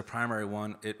this is the primary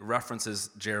one. It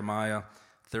references Jeremiah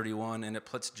 31, and it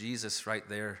puts Jesus right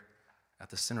there at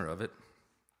the center of it.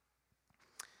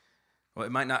 Well,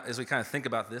 it might not, as we kind of think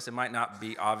about this, it might not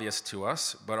be obvious to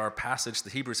us, but our passage, the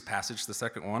Hebrews passage, the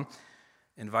second one,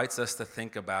 invites us to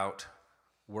think about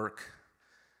work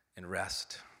and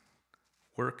rest.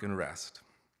 Work and rest.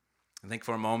 And think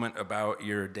for a moment about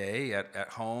your day at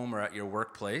home or at your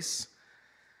workplace.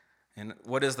 And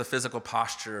what is the physical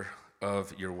posture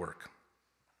of your work?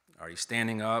 Are you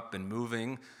standing up and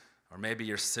moving? Or maybe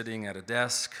you're sitting at a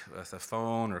desk with a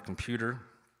phone or computer.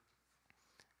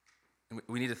 And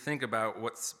we need to think about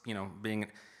what's, being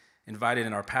invited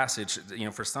in our passage.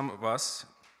 For some of us,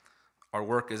 our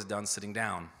work is done sitting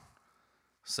down.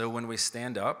 So when we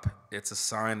stand up, it's a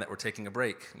sign that we're taking a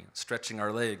break, stretching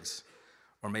our legs.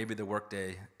 or maybe the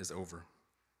workday is over.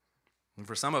 And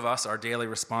for some of us, our daily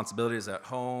responsibilities at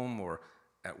home or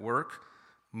at work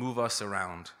move us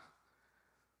around.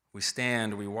 We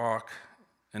stand, we walk,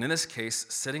 and in this case,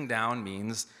 sitting down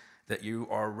means that you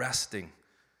are resting,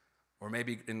 or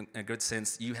maybe in a good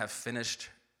sense, you have finished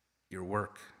your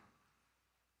work.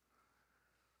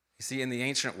 You see, in the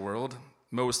ancient world,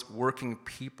 most working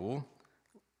people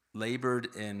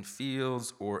labored in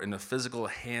fields or in a physical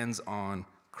hands-on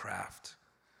craft.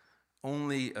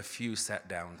 Only a few sat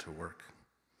down to work.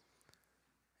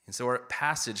 And so our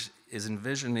passage is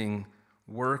envisioning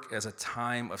work as a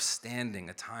time of standing,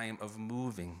 a time of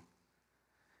moving,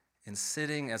 and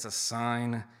sitting as a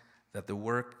sign that the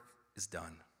work is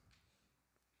done.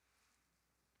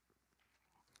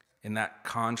 In that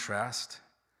contrast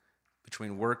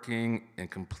between working and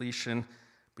completion,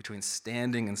 between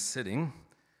standing and sitting,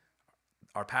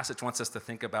 our passage wants us to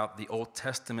think about the Old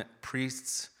Testament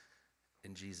priests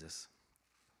and Jesus.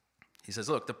 He says,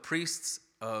 look, the priests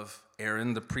of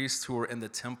Aaron, the priests who were in the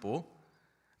temple,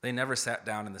 they never sat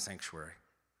down in the sanctuary.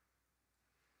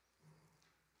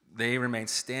 They remained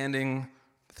standing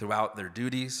throughout their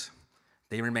duties.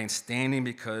 They remained standing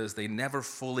because they never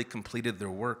fully completed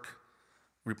their work,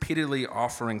 repeatedly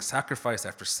offering sacrifice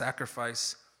after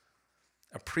sacrifice.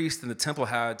 A priest in the temple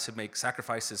had to make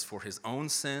sacrifices for his own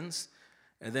sins,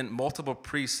 and then multiple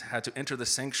priests had to enter the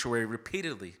sanctuary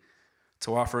repeatedly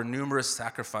to offer numerous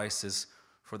sacrifices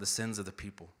for the sins of the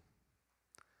people.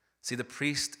 See, the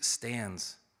priest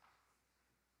stands,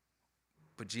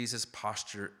 but Jesus'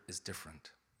 posture is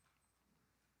different.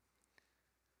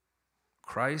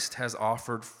 Christ has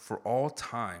offered for all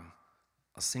time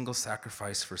a single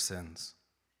sacrifice for sins.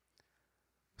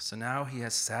 So now he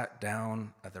has sat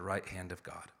down at the right hand of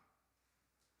God.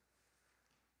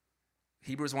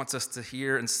 Hebrews wants us to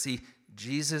hear and see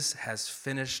Jesus has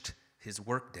finished his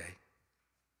workday.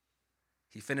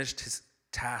 He finished his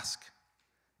task.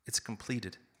 It's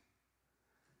completed.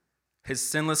 His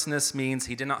sinlessness means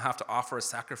he did not have to offer a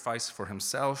sacrifice for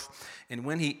himself. And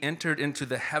when he entered into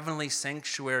the heavenly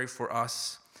sanctuary for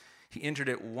us, he entered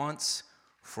it once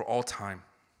for all time.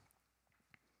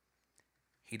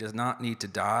 He does not need to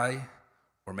die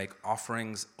or make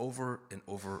offerings over and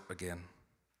over again.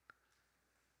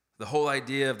 The whole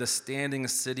idea of the standing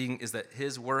and sitting is that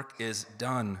his work is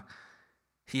done.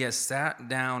 He has sat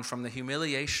down from the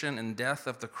humiliation and death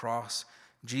of the cross.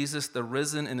 Jesus, the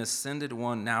risen and ascended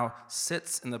one, now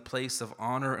sits in the place of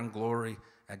honor and glory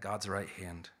at God's right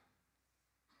hand.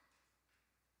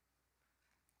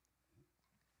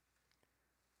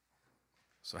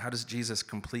 So how does Jesus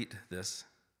complete this?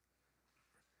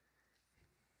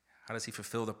 How does he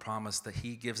fulfill the promise that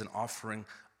he gives an offering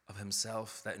of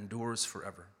himself that endures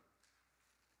forever?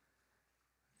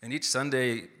 And each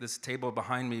Sunday, this table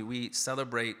behind me, we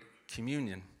celebrate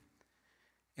communion.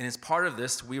 And as part of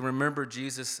this, we remember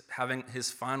Jesus having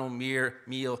his final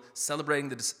meal, celebrating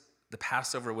the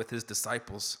Passover with his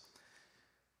disciples.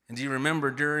 And do you remember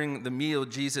during the meal,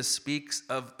 Jesus speaks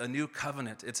of a new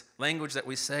covenant? It's language that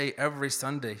we say every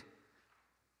Sunday.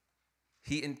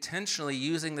 He intentionally,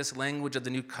 using this language of the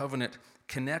new covenant,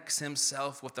 connects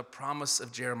himself with the promise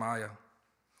of Jeremiah.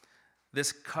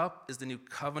 This cup is the new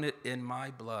covenant in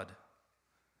my blood,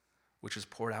 which is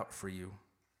poured out for you.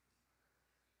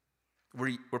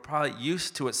 We're probably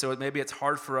used to it, so maybe it's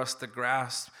hard for us to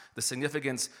grasp the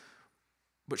significance,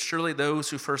 but surely those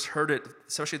who first heard it,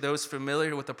 especially those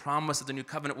familiar with the promise of the new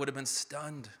covenant, would have been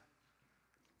stunned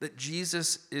that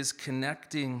Jesus is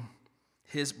connecting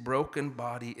his broken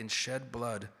body and shed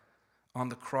blood on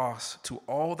the cross to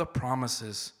all the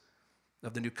promises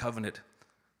of the new covenant,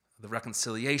 the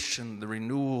reconciliation, the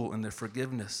renewal, and the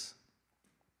forgiveness.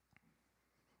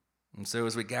 And so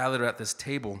as we gather at this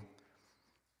table,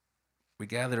 we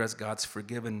gather as God's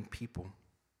forgiven people.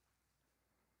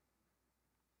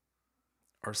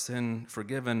 Our sin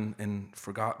forgiven and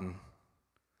forgotten.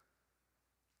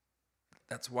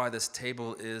 That's why this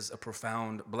table is a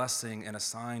profound blessing and a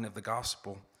sign of the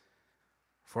gospel.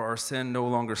 For our sin no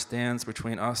longer stands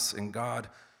between us and God,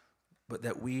 but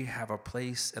that we have a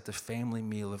place at the family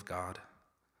meal of God,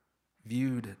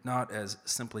 viewed not as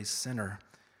simply sinner,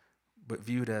 but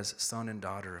viewed as son and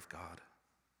daughter of God.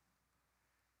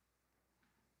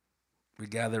 We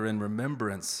gather in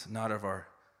remembrance, not of our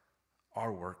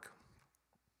work,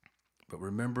 but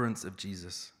remembrance of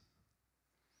Jesus,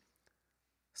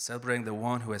 celebrating the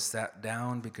one who has sat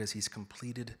down because he's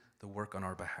completed the work on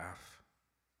our behalf.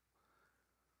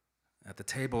 At the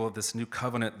table of this new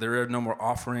covenant, there are no more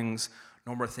offerings,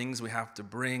 no more things we have to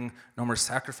bring, no more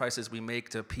sacrifices we make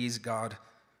to appease God,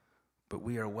 but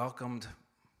we are welcomed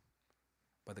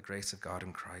by the grace of God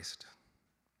in Christ.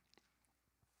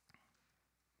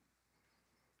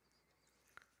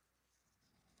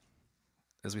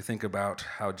 as we think about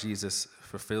how Jesus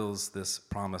fulfills this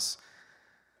promise.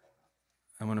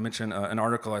 I want to mention an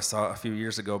article I saw a few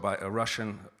years ago by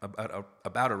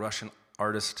about a Russian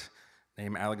artist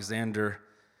named Alexander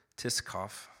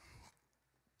Tiskov.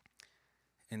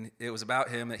 And it was about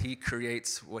him that he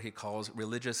creates what he calls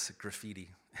religious graffiti.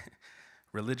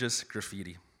 Religious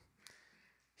graffiti.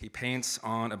 He paints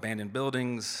on abandoned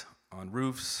buildings, on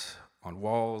roofs, on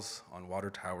walls, on water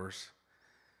towers.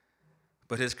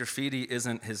 But his graffiti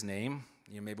isn't his name.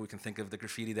 Maybe we can think of the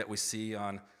graffiti that we see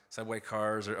on subway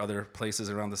cars or other places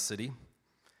around the city.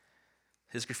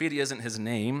 His graffiti isn't his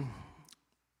name,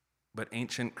 but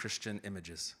ancient Christian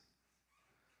images.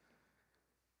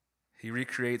 He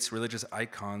recreates religious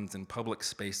icons in public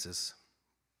spaces.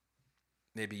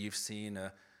 Maybe you've seen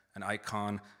an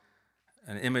icon,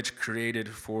 an image created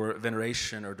for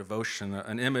veneration or devotion,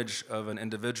 an image of an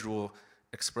individual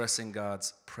expressing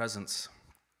God's presence.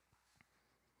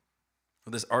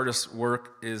 This artist's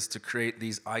work is to create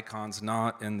these icons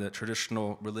not in the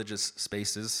traditional religious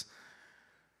spaces,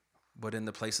 but in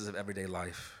the places of everyday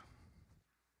life,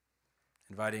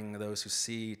 inviting those who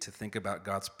see to think about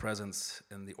God's presence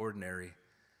in the ordinary,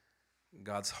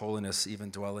 God's holiness even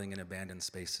dwelling in abandoned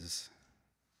spaces.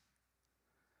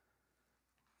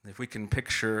 If we can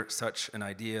picture such an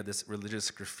idea, this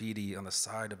religious graffiti on the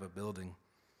side of a building,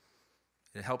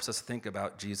 it helps us think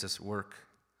about Jesus' work.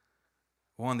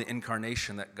 One, the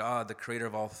incarnation, that God, the creator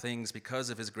of all things, because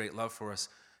of his great love for us,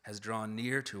 has drawn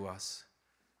near to us,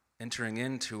 entering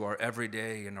into our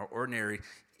everyday and our ordinary,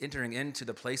 entering into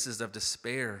the places of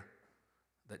despair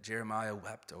that Jeremiah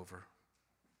wept over.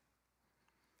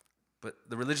 But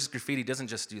the religious graffiti doesn't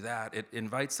just do that. It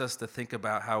invites us to think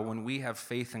about how when we have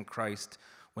faith in Christ,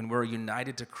 when we're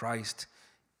united to Christ,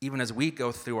 even as we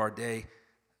go through our day,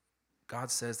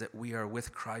 God says that we are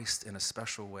with Christ in a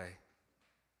special way.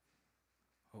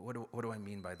 What do I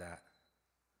mean by that?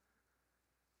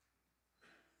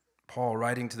 Paul,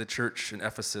 writing to the church in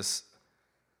Ephesus,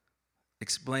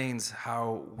 explains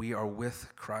how we are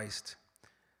with Christ.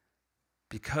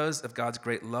 Because of God's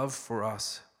great love for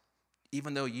us,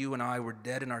 even though you and I were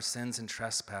dead in our sins and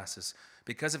trespasses,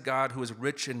 because of God who is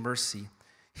rich in mercy,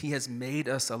 he has made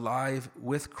us alive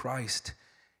with Christ,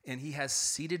 and he has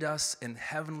seated us in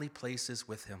heavenly places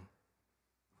with him.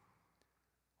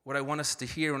 What I want us to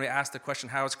hear when we ask the question,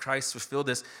 how has Christ fulfilled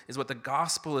this, is what the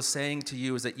gospel is saying to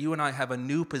you is that you and I have a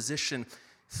new position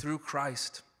through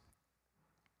Christ.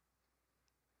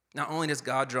 Not only does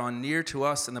God draw near to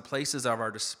us in the places of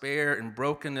our despair and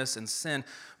brokenness and sin,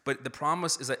 but the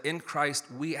promise is that in Christ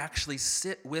we actually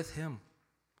sit with him.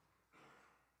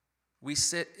 We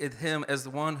sit with him as the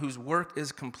one whose work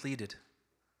is completed.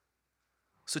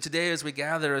 So today as we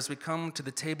gather, as we come to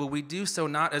the table, we do so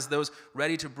not as those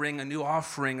ready to bring a new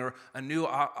offering or a new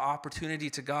opportunity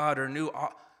to God or a new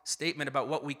statement about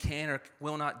what we can or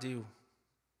will not do.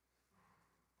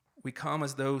 We come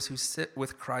as those who sit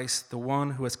with Christ, the one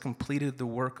who has completed the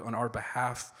work on our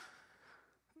behalf,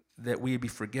 that we be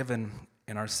forgiven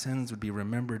and our sins would be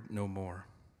remembered no more.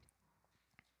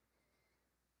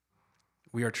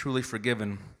 We are truly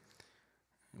forgiven.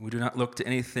 We do not look to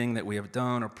anything that we have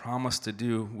done or promised to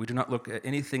do. We do not look at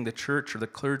anything the church or the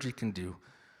clergy can do,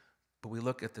 but we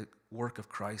look at the work of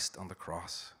Christ on the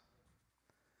cross.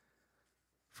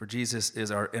 For Jesus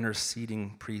is our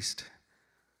interceding priest,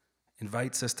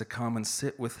 invites us to come and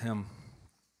sit with him,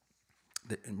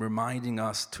 reminding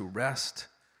us to rest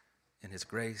in his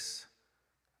grace,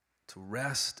 to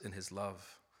rest in his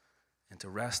love, and to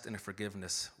rest in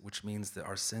forgiveness, which means that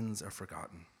our sins are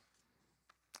forgotten.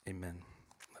 Amen.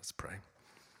 Let's pray.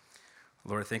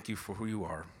 Lord, I thank you for who you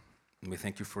are, and we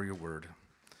thank you for your word.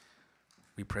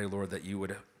 We pray, Lord, that you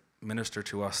would minister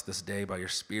to us this day by your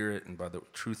Spirit and by the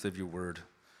truth of your word,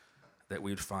 that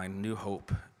we would find new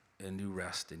hope and new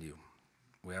rest in you.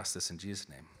 We ask this in Jesus'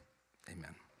 name.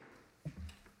 Amen. I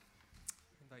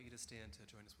invite you to stand to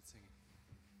join us with singing.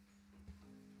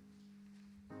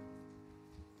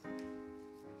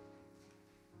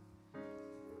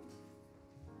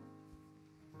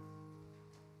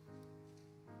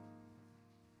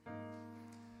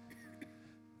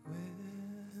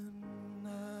 When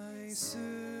I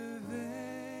survey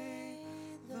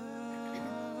the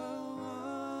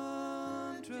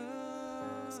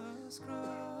wondrous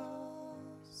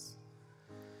cross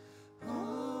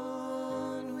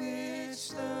on which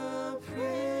the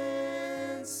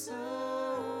Prince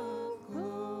of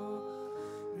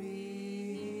Glory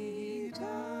died,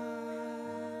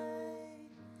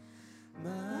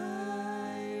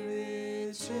 my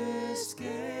richest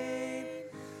gain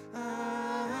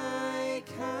I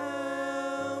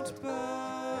count but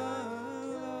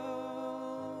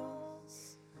loss,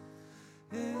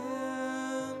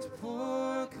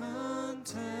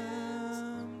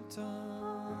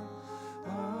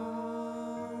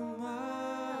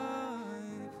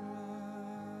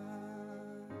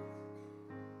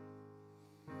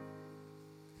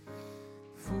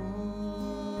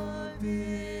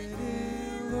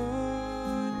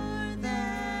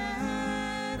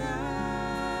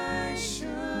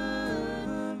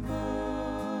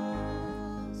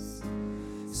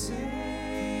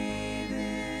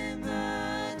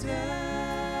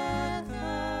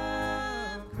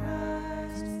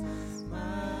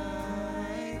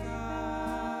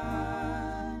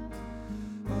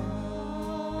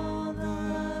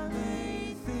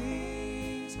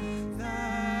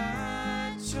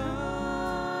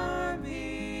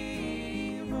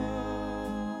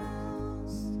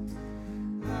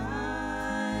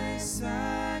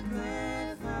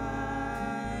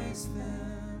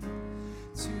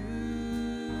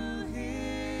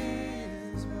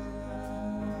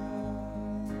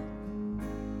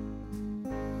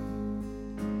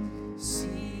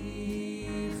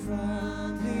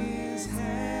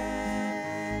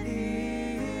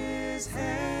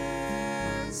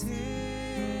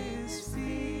 his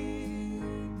feet.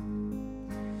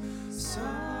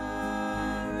 Sorrow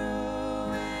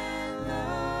and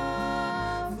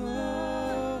love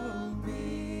will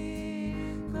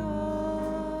mingle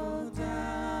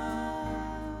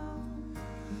down.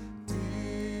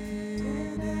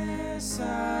 Did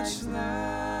such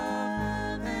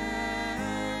love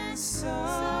and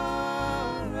sorrow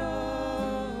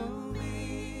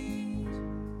meet?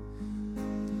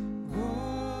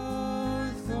 War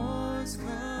thorns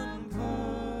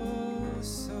compose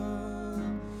so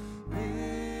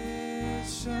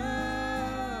rich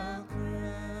a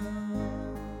crown.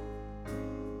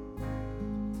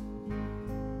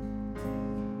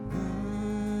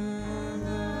 O'er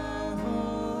the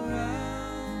whole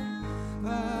round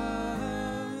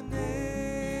of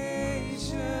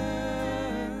nature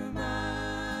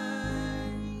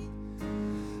mine,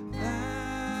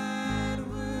 that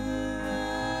were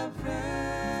a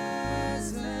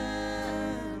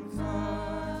present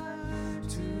far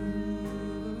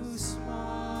too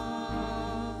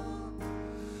small.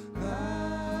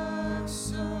 Love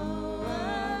so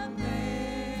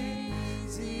amazing,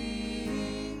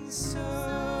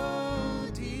 so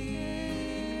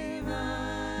divine,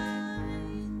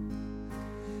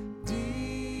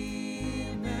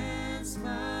 demands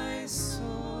my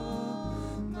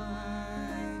soul,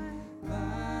 my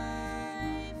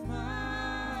life,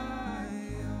 my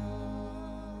all.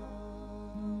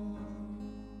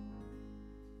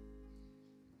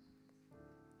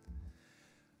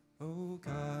 O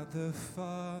God the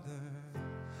Father,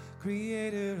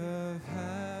 creator of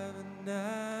heaven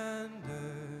and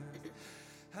earth,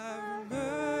 have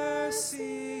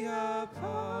mercy upon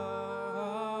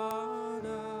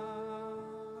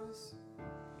us.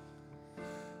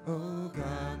 O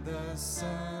God the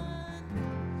Son,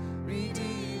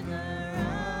 redeemer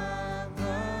of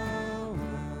the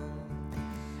world,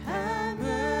 have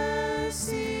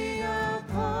mercy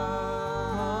upon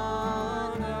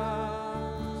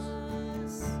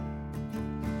us.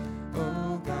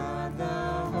 O God, the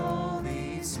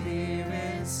Holy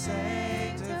Spirit,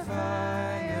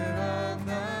 sanctifier of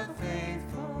the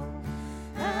faithful,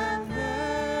 have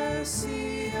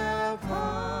mercy upon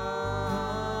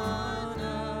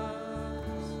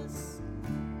us.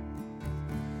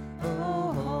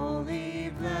 O holy,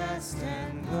 blessed,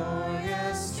 and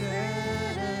glorious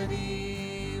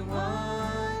Trinity,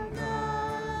 one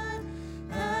God,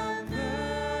 have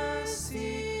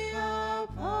mercy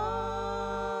upon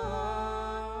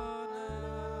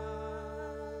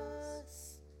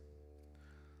us.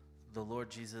 The Lord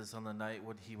Jesus, on the night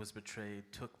when he was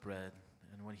betrayed, took bread,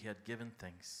 and when he had given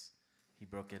thanks, he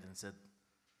broke it and said,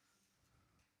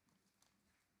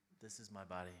 "This is my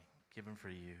body, given for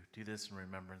you. Do this in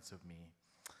remembrance of me."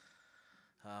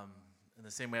 In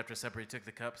the same way, after supper, he took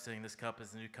the cup, saying, "This cup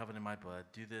is the new covenant in my blood.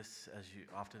 Do this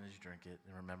often as you drink it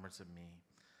in remembrance of me.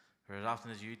 For as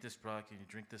often as you eat this bread and you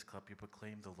drink this cup, you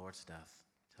proclaim the Lord's death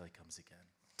till he comes again."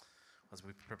 As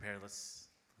we prepare, let's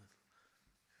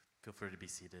feel free to be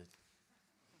seated.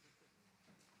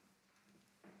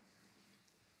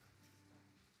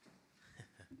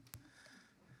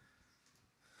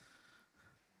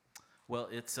 Well,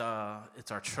 it's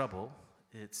our trouble,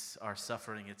 it's our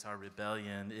suffering, it's our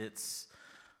rebellion, it's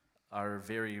our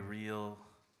very real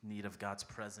need of God's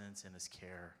presence and his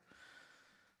care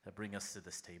that bring us to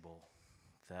this table,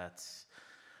 that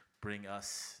bring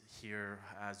us here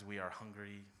as we are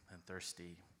hungry and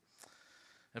thirsty.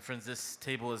 And friends, this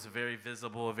table is a very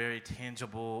visible, a very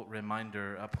tangible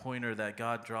reminder, a pointer that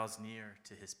God draws near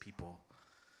to his people.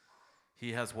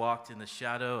 He has walked in the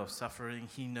shadow of suffering.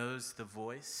 He knows the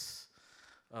voice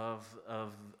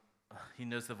he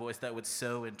knows the voice that would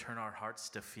sow and turn our hearts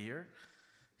to fear.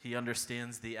 He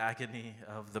understands the agony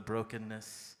of the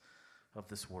brokenness of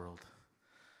this world.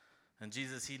 And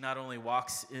Jesus, he not only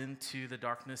walks into the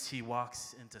darkness, he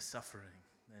walks into suffering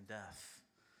and death.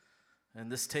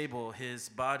 And this table, his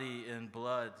body and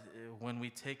blood, when we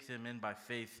take them in by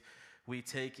faith, we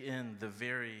take in the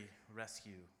very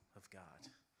rescue of God.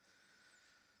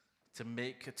 To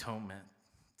make atonement,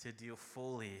 to deal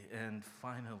fully and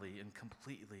finally and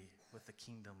completely with the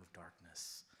kingdom of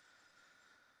darkness.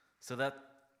 So that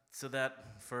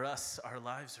for us, our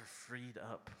lives are freed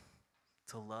up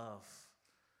to love,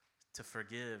 to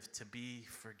forgive, to be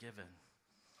forgiven,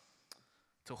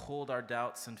 to hold our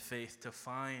doubts and faith, to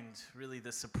find really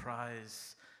the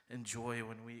surprise and joy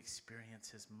when we experience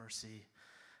his mercy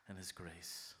and his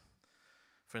grace.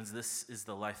 Friends, this is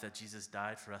the life that Jesus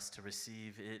died for us to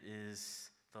receive. It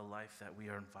is the life that we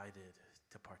are invited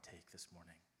to partake this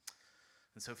morning.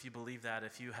 And so if you believe that,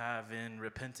 if you have in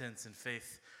repentance and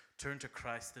faith turn to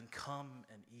Christ, then come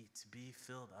and eat. Be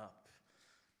filled up.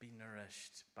 Be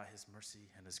nourished by his mercy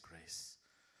and his grace.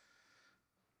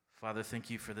 Father, thank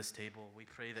you for this table. We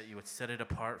pray that you would set it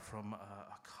apart from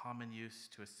a common use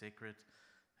to a sacred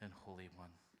and holy one.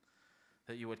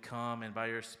 That you would come and by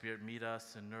your Spirit meet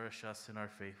us and nourish us in our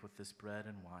faith with this bread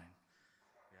and wine.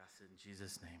 We ask it in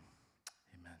Jesus' name.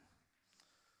 Amen.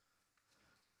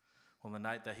 Well, the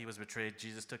night that he was betrayed,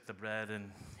 Jesus took the bread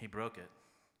and he broke it,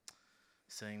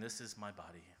 saying, "This is my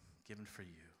body given for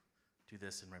you. Do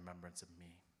this in remembrance of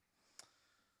me."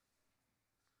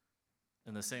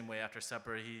 In the same way, after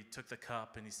supper, he took the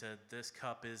cup and he said, "This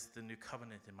cup is the new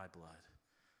covenant in my blood.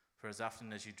 For as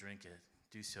often as you drink it,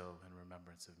 do so in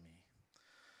remembrance of me."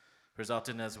 For as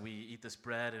often as we eat this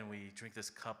bread and we drink this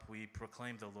cup, we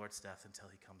proclaim the Lord's death until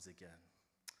he comes again.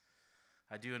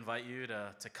 I do invite you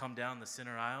to come down the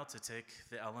center aisle to take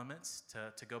the elements,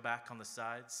 to go back on the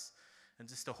sides, and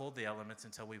just to hold the elements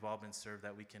until we've all been served,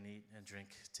 that we can eat and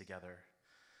drink together.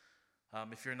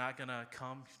 If you're not going to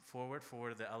come forward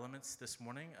for the elements this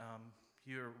morning,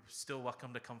 you're still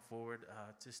welcome to come forward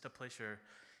just to place your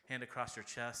hand across your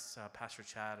chest. Pastor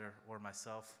Chad or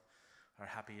myself are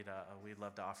happy to, we'd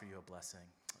love to offer you a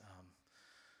blessing.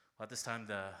 Well, at this time,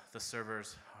 the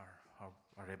servers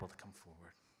are able to come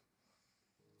forward.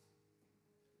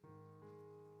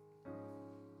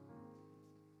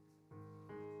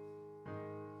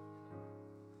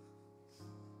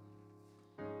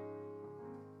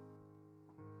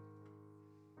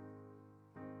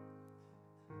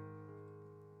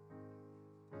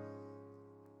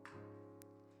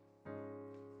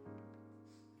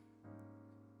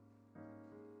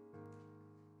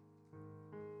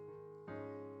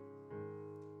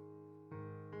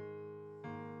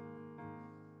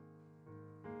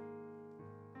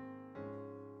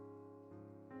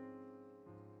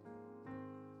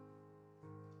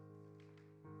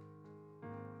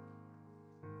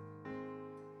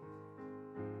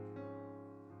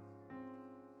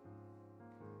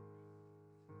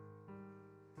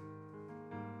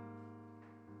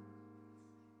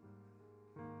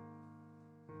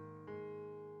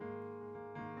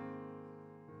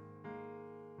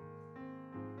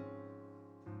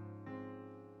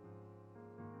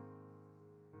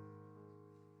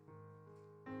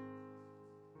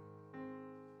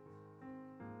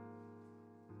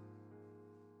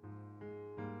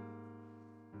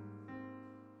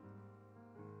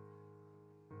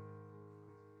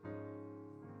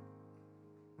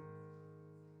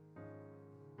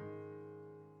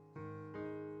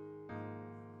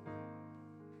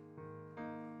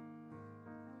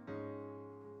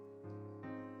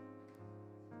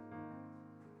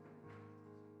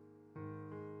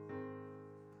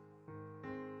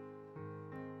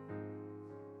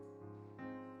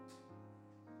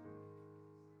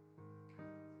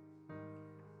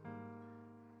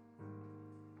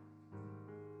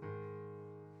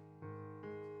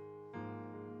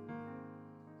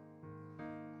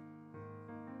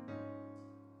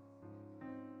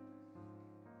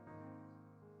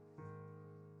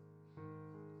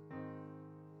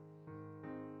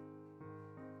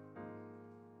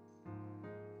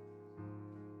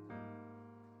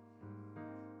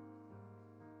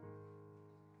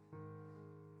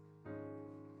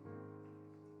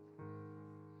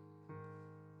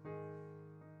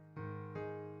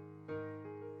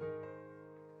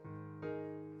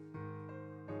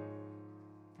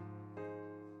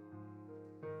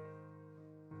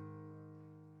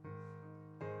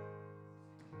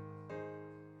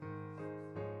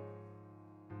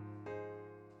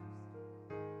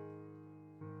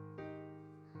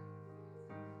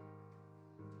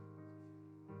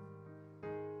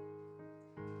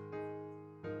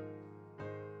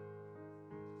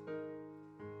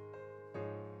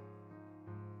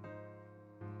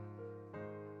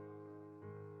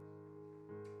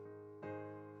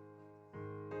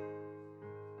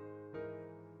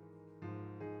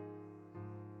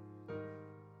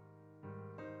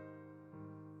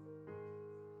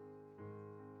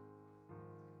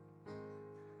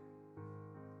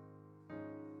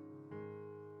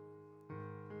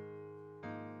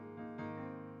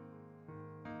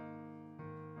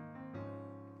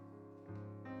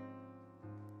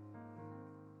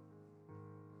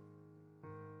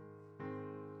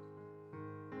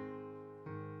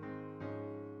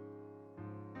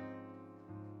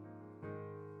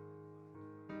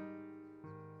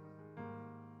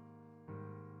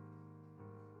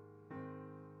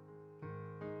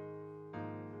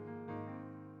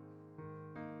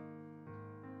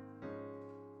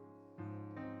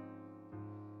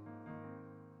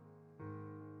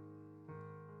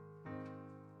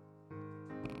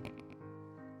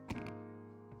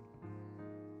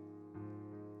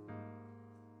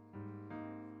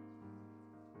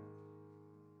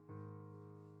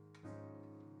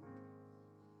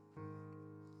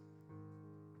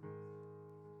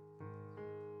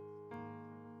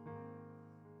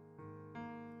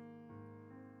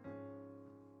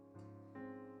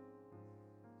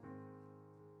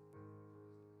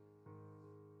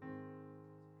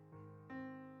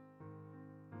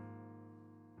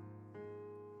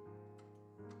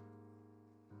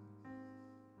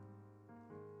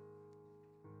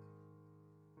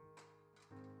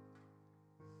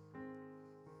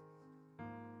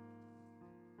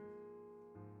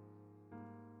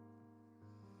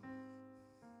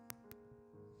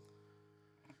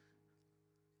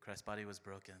 Christ's body was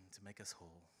broken to make us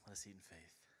whole. Let us eat in faith.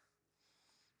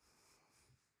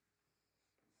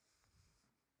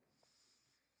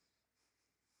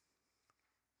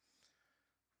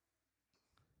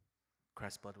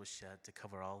 Christ's blood was shed to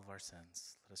cover all of our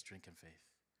sins. Let us drink in faith.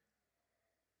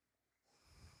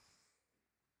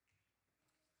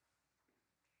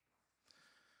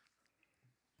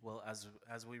 Well, as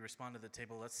we respond to the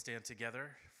table, let's stand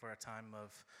together for a time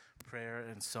of prayer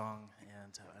and song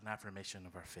and an affirmation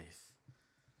of our faith.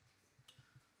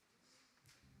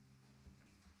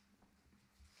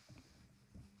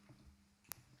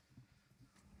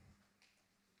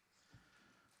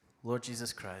 Lord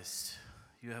Jesus Christ,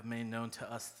 you have made known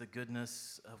to us the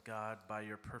goodness of God by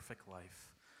your perfect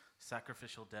life,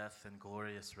 sacrificial death, and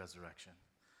glorious resurrection.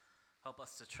 Help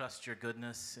us to trust your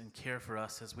goodness and care for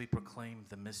us as we proclaim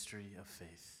the mystery of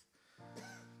faith.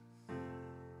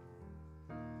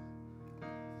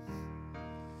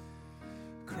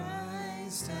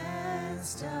 Christ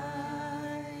has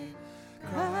died,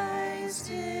 Christ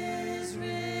is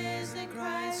risen,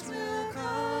 Christ will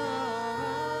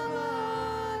come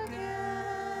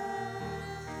again.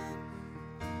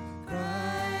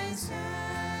 Christ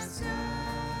has died,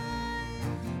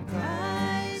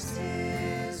 Christ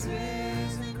is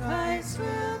risen, Christ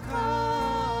will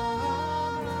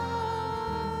come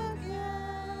again.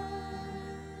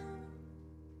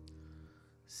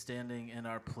 Standing in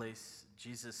our place,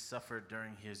 Jesus suffered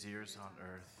during his years on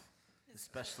earth,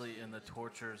 especially in the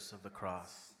tortures of the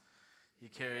cross. He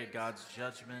carried God's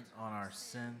judgment on our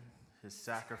sin. His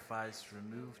sacrifice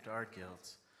removed our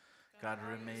guilt. God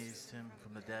raised him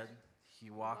from the dead. He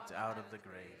walked out of the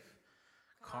grave,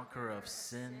 conqueror of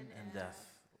sin and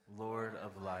death, Lord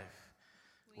of life.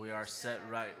 We are set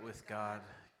right with God,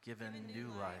 given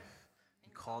new life,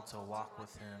 and called to walk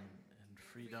with him in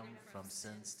freedom from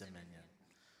sin's dominion.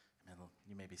 Amen.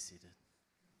 You may be seated.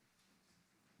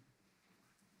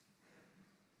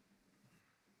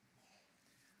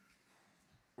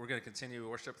 We're going to continue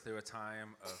worship through a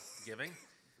time of giving.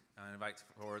 I invite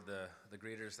forward the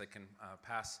greeters that can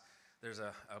pass. There's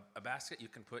a basket. You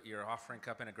can put your offering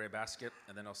cup in, a gray basket,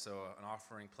 and then also an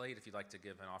offering plate if you'd like to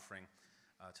give an offering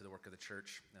to the work of the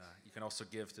church. You can also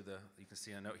give you can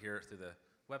see a note here through the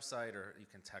website, or you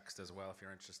can text as well if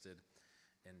you're interested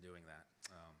in doing that.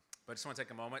 But I just want to take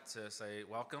a moment to say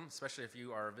welcome, especially if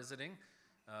you are visiting.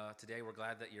 Today we're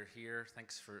glad that you're here.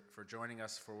 Thanks for joining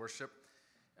us for worship.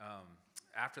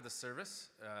 After the service,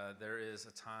 there is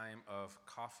a time of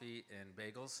coffee and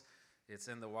bagels. It's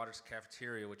in the Waters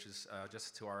cafeteria, which is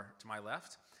just to my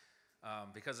left.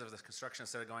 Because of the construction,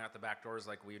 instead of going out the back doors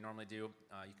like we normally do,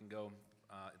 you can go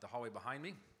the hallway behind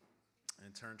me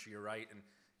and turn to your right, and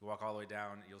you walk all the way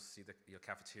down. You'll see the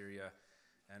cafeteria,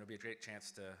 and it'll be a great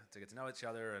chance to get to know each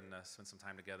other and spend some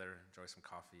time together, enjoy some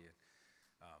coffee.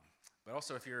 But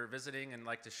also, if you're visiting and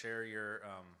like to share your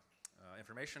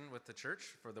information with the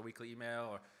church for the weekly email,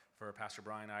 or for Pastor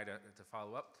Brian and I to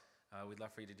follow up, we'd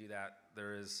love for you to do that.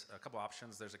 There is a couple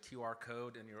options. There's a QR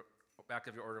code in your back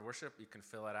of your order of worship. You can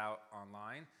fill it out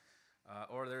online,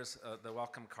 or there's the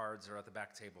welcome cards are at the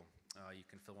back table. You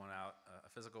can fill one out, a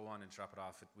physical one, and drop it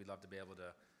off. We'd love to be able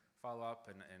to follow up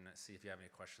and see if you have any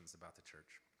questions about the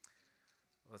church.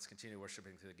 Let's continue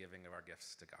worshiping through the giving of our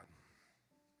gifts to God.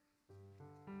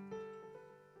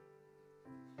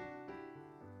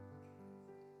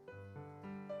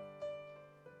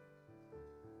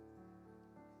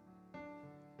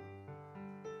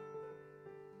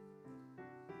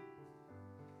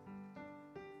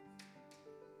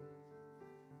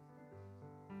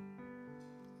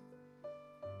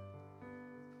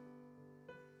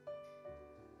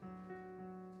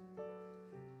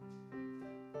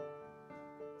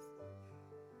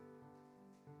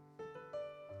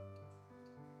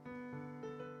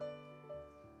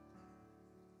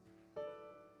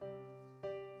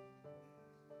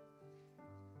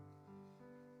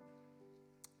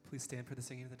 Please stand for the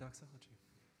singing of the doxology.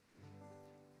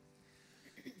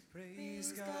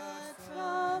 Praise God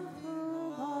from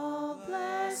whom all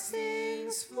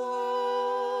blessings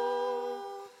flow.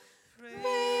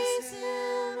 Praise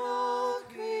him, all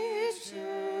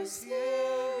creatures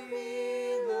here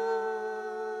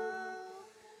below.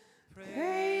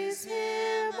 Praise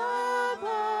him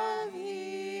above,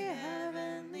 ye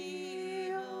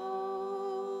heavenly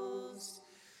hosts.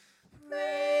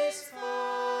 Praise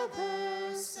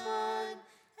Father, Son,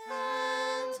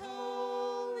 and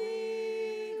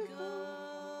Holy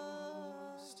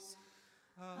Ghost.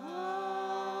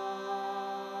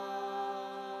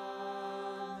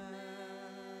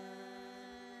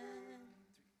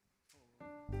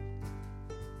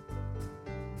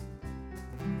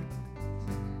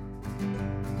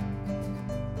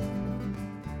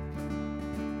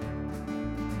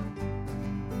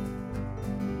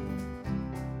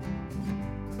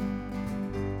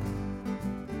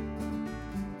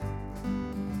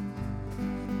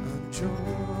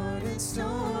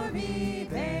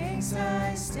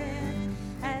 stand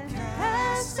and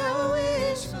cast a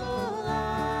wishful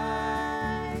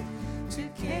eye to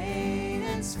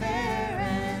Canaan's fair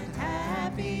and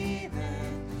happy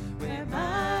land, where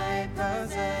my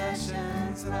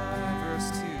possessions lie.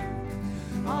 Verse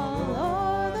 2. All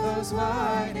o'er those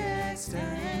wide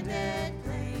extended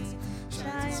plains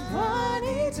shines one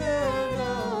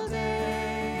eternal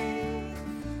day.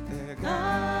 There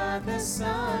God the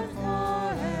Son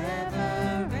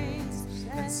forever reigns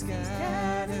and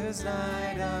scatters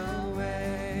night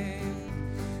away.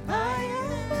 I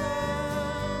am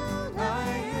bound, I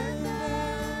am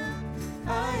bound,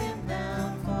 I am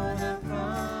bound for the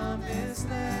promised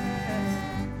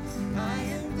land. I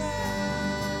am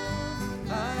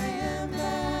bound, I am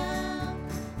bound,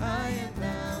 I am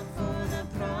bound for the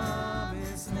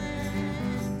promised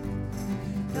land.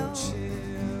 No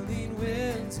chilling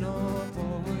winds nor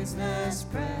poisonous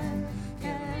breath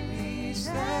can reach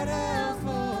that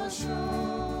awful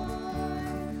shore.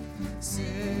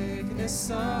 Sickness,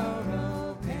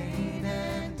 sorrow, pain,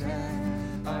 and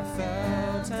death are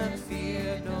felt and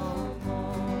feared no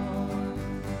more.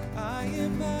 I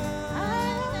am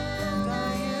bound,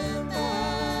 I am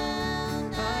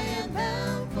bound, I am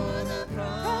bound for the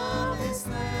promised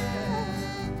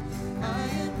land. I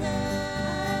am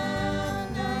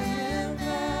bound, I am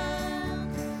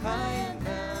bound, I am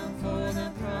bound for the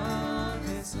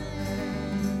promised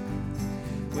land.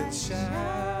 When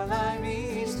shall I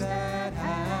reach that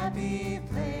happy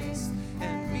place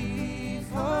and be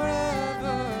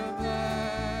forever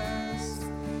blessed?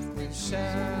 When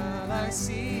shall I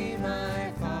see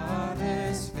my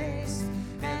Father's face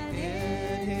and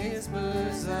in his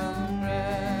bosom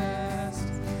rest?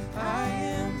 I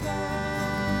am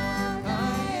bound, I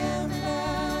am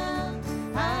bound,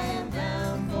 I am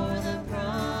bound for the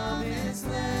promised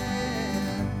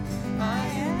land. I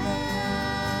am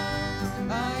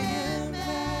bound, I am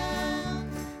bound,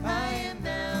 I am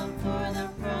bound for the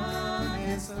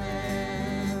promised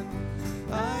land.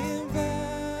 I am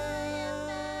bound,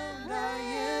 I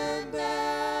am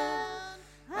bound,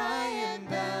 I am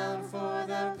bound for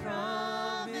the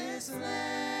promised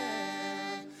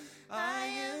land. I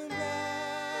am bound,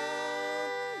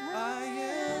 I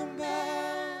am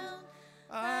bound,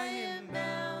 I am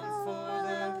bound for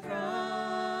the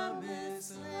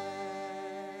promised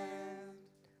land.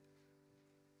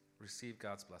 Receive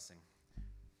God's blessing.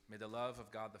 May the love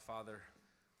of God the Father,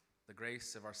 the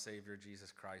grace of our Savior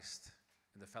Jesus Christ,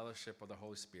 and the fellowship of the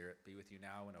Holy Spirit be with you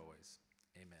now and always.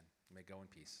 Amen. You may go in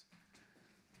peace.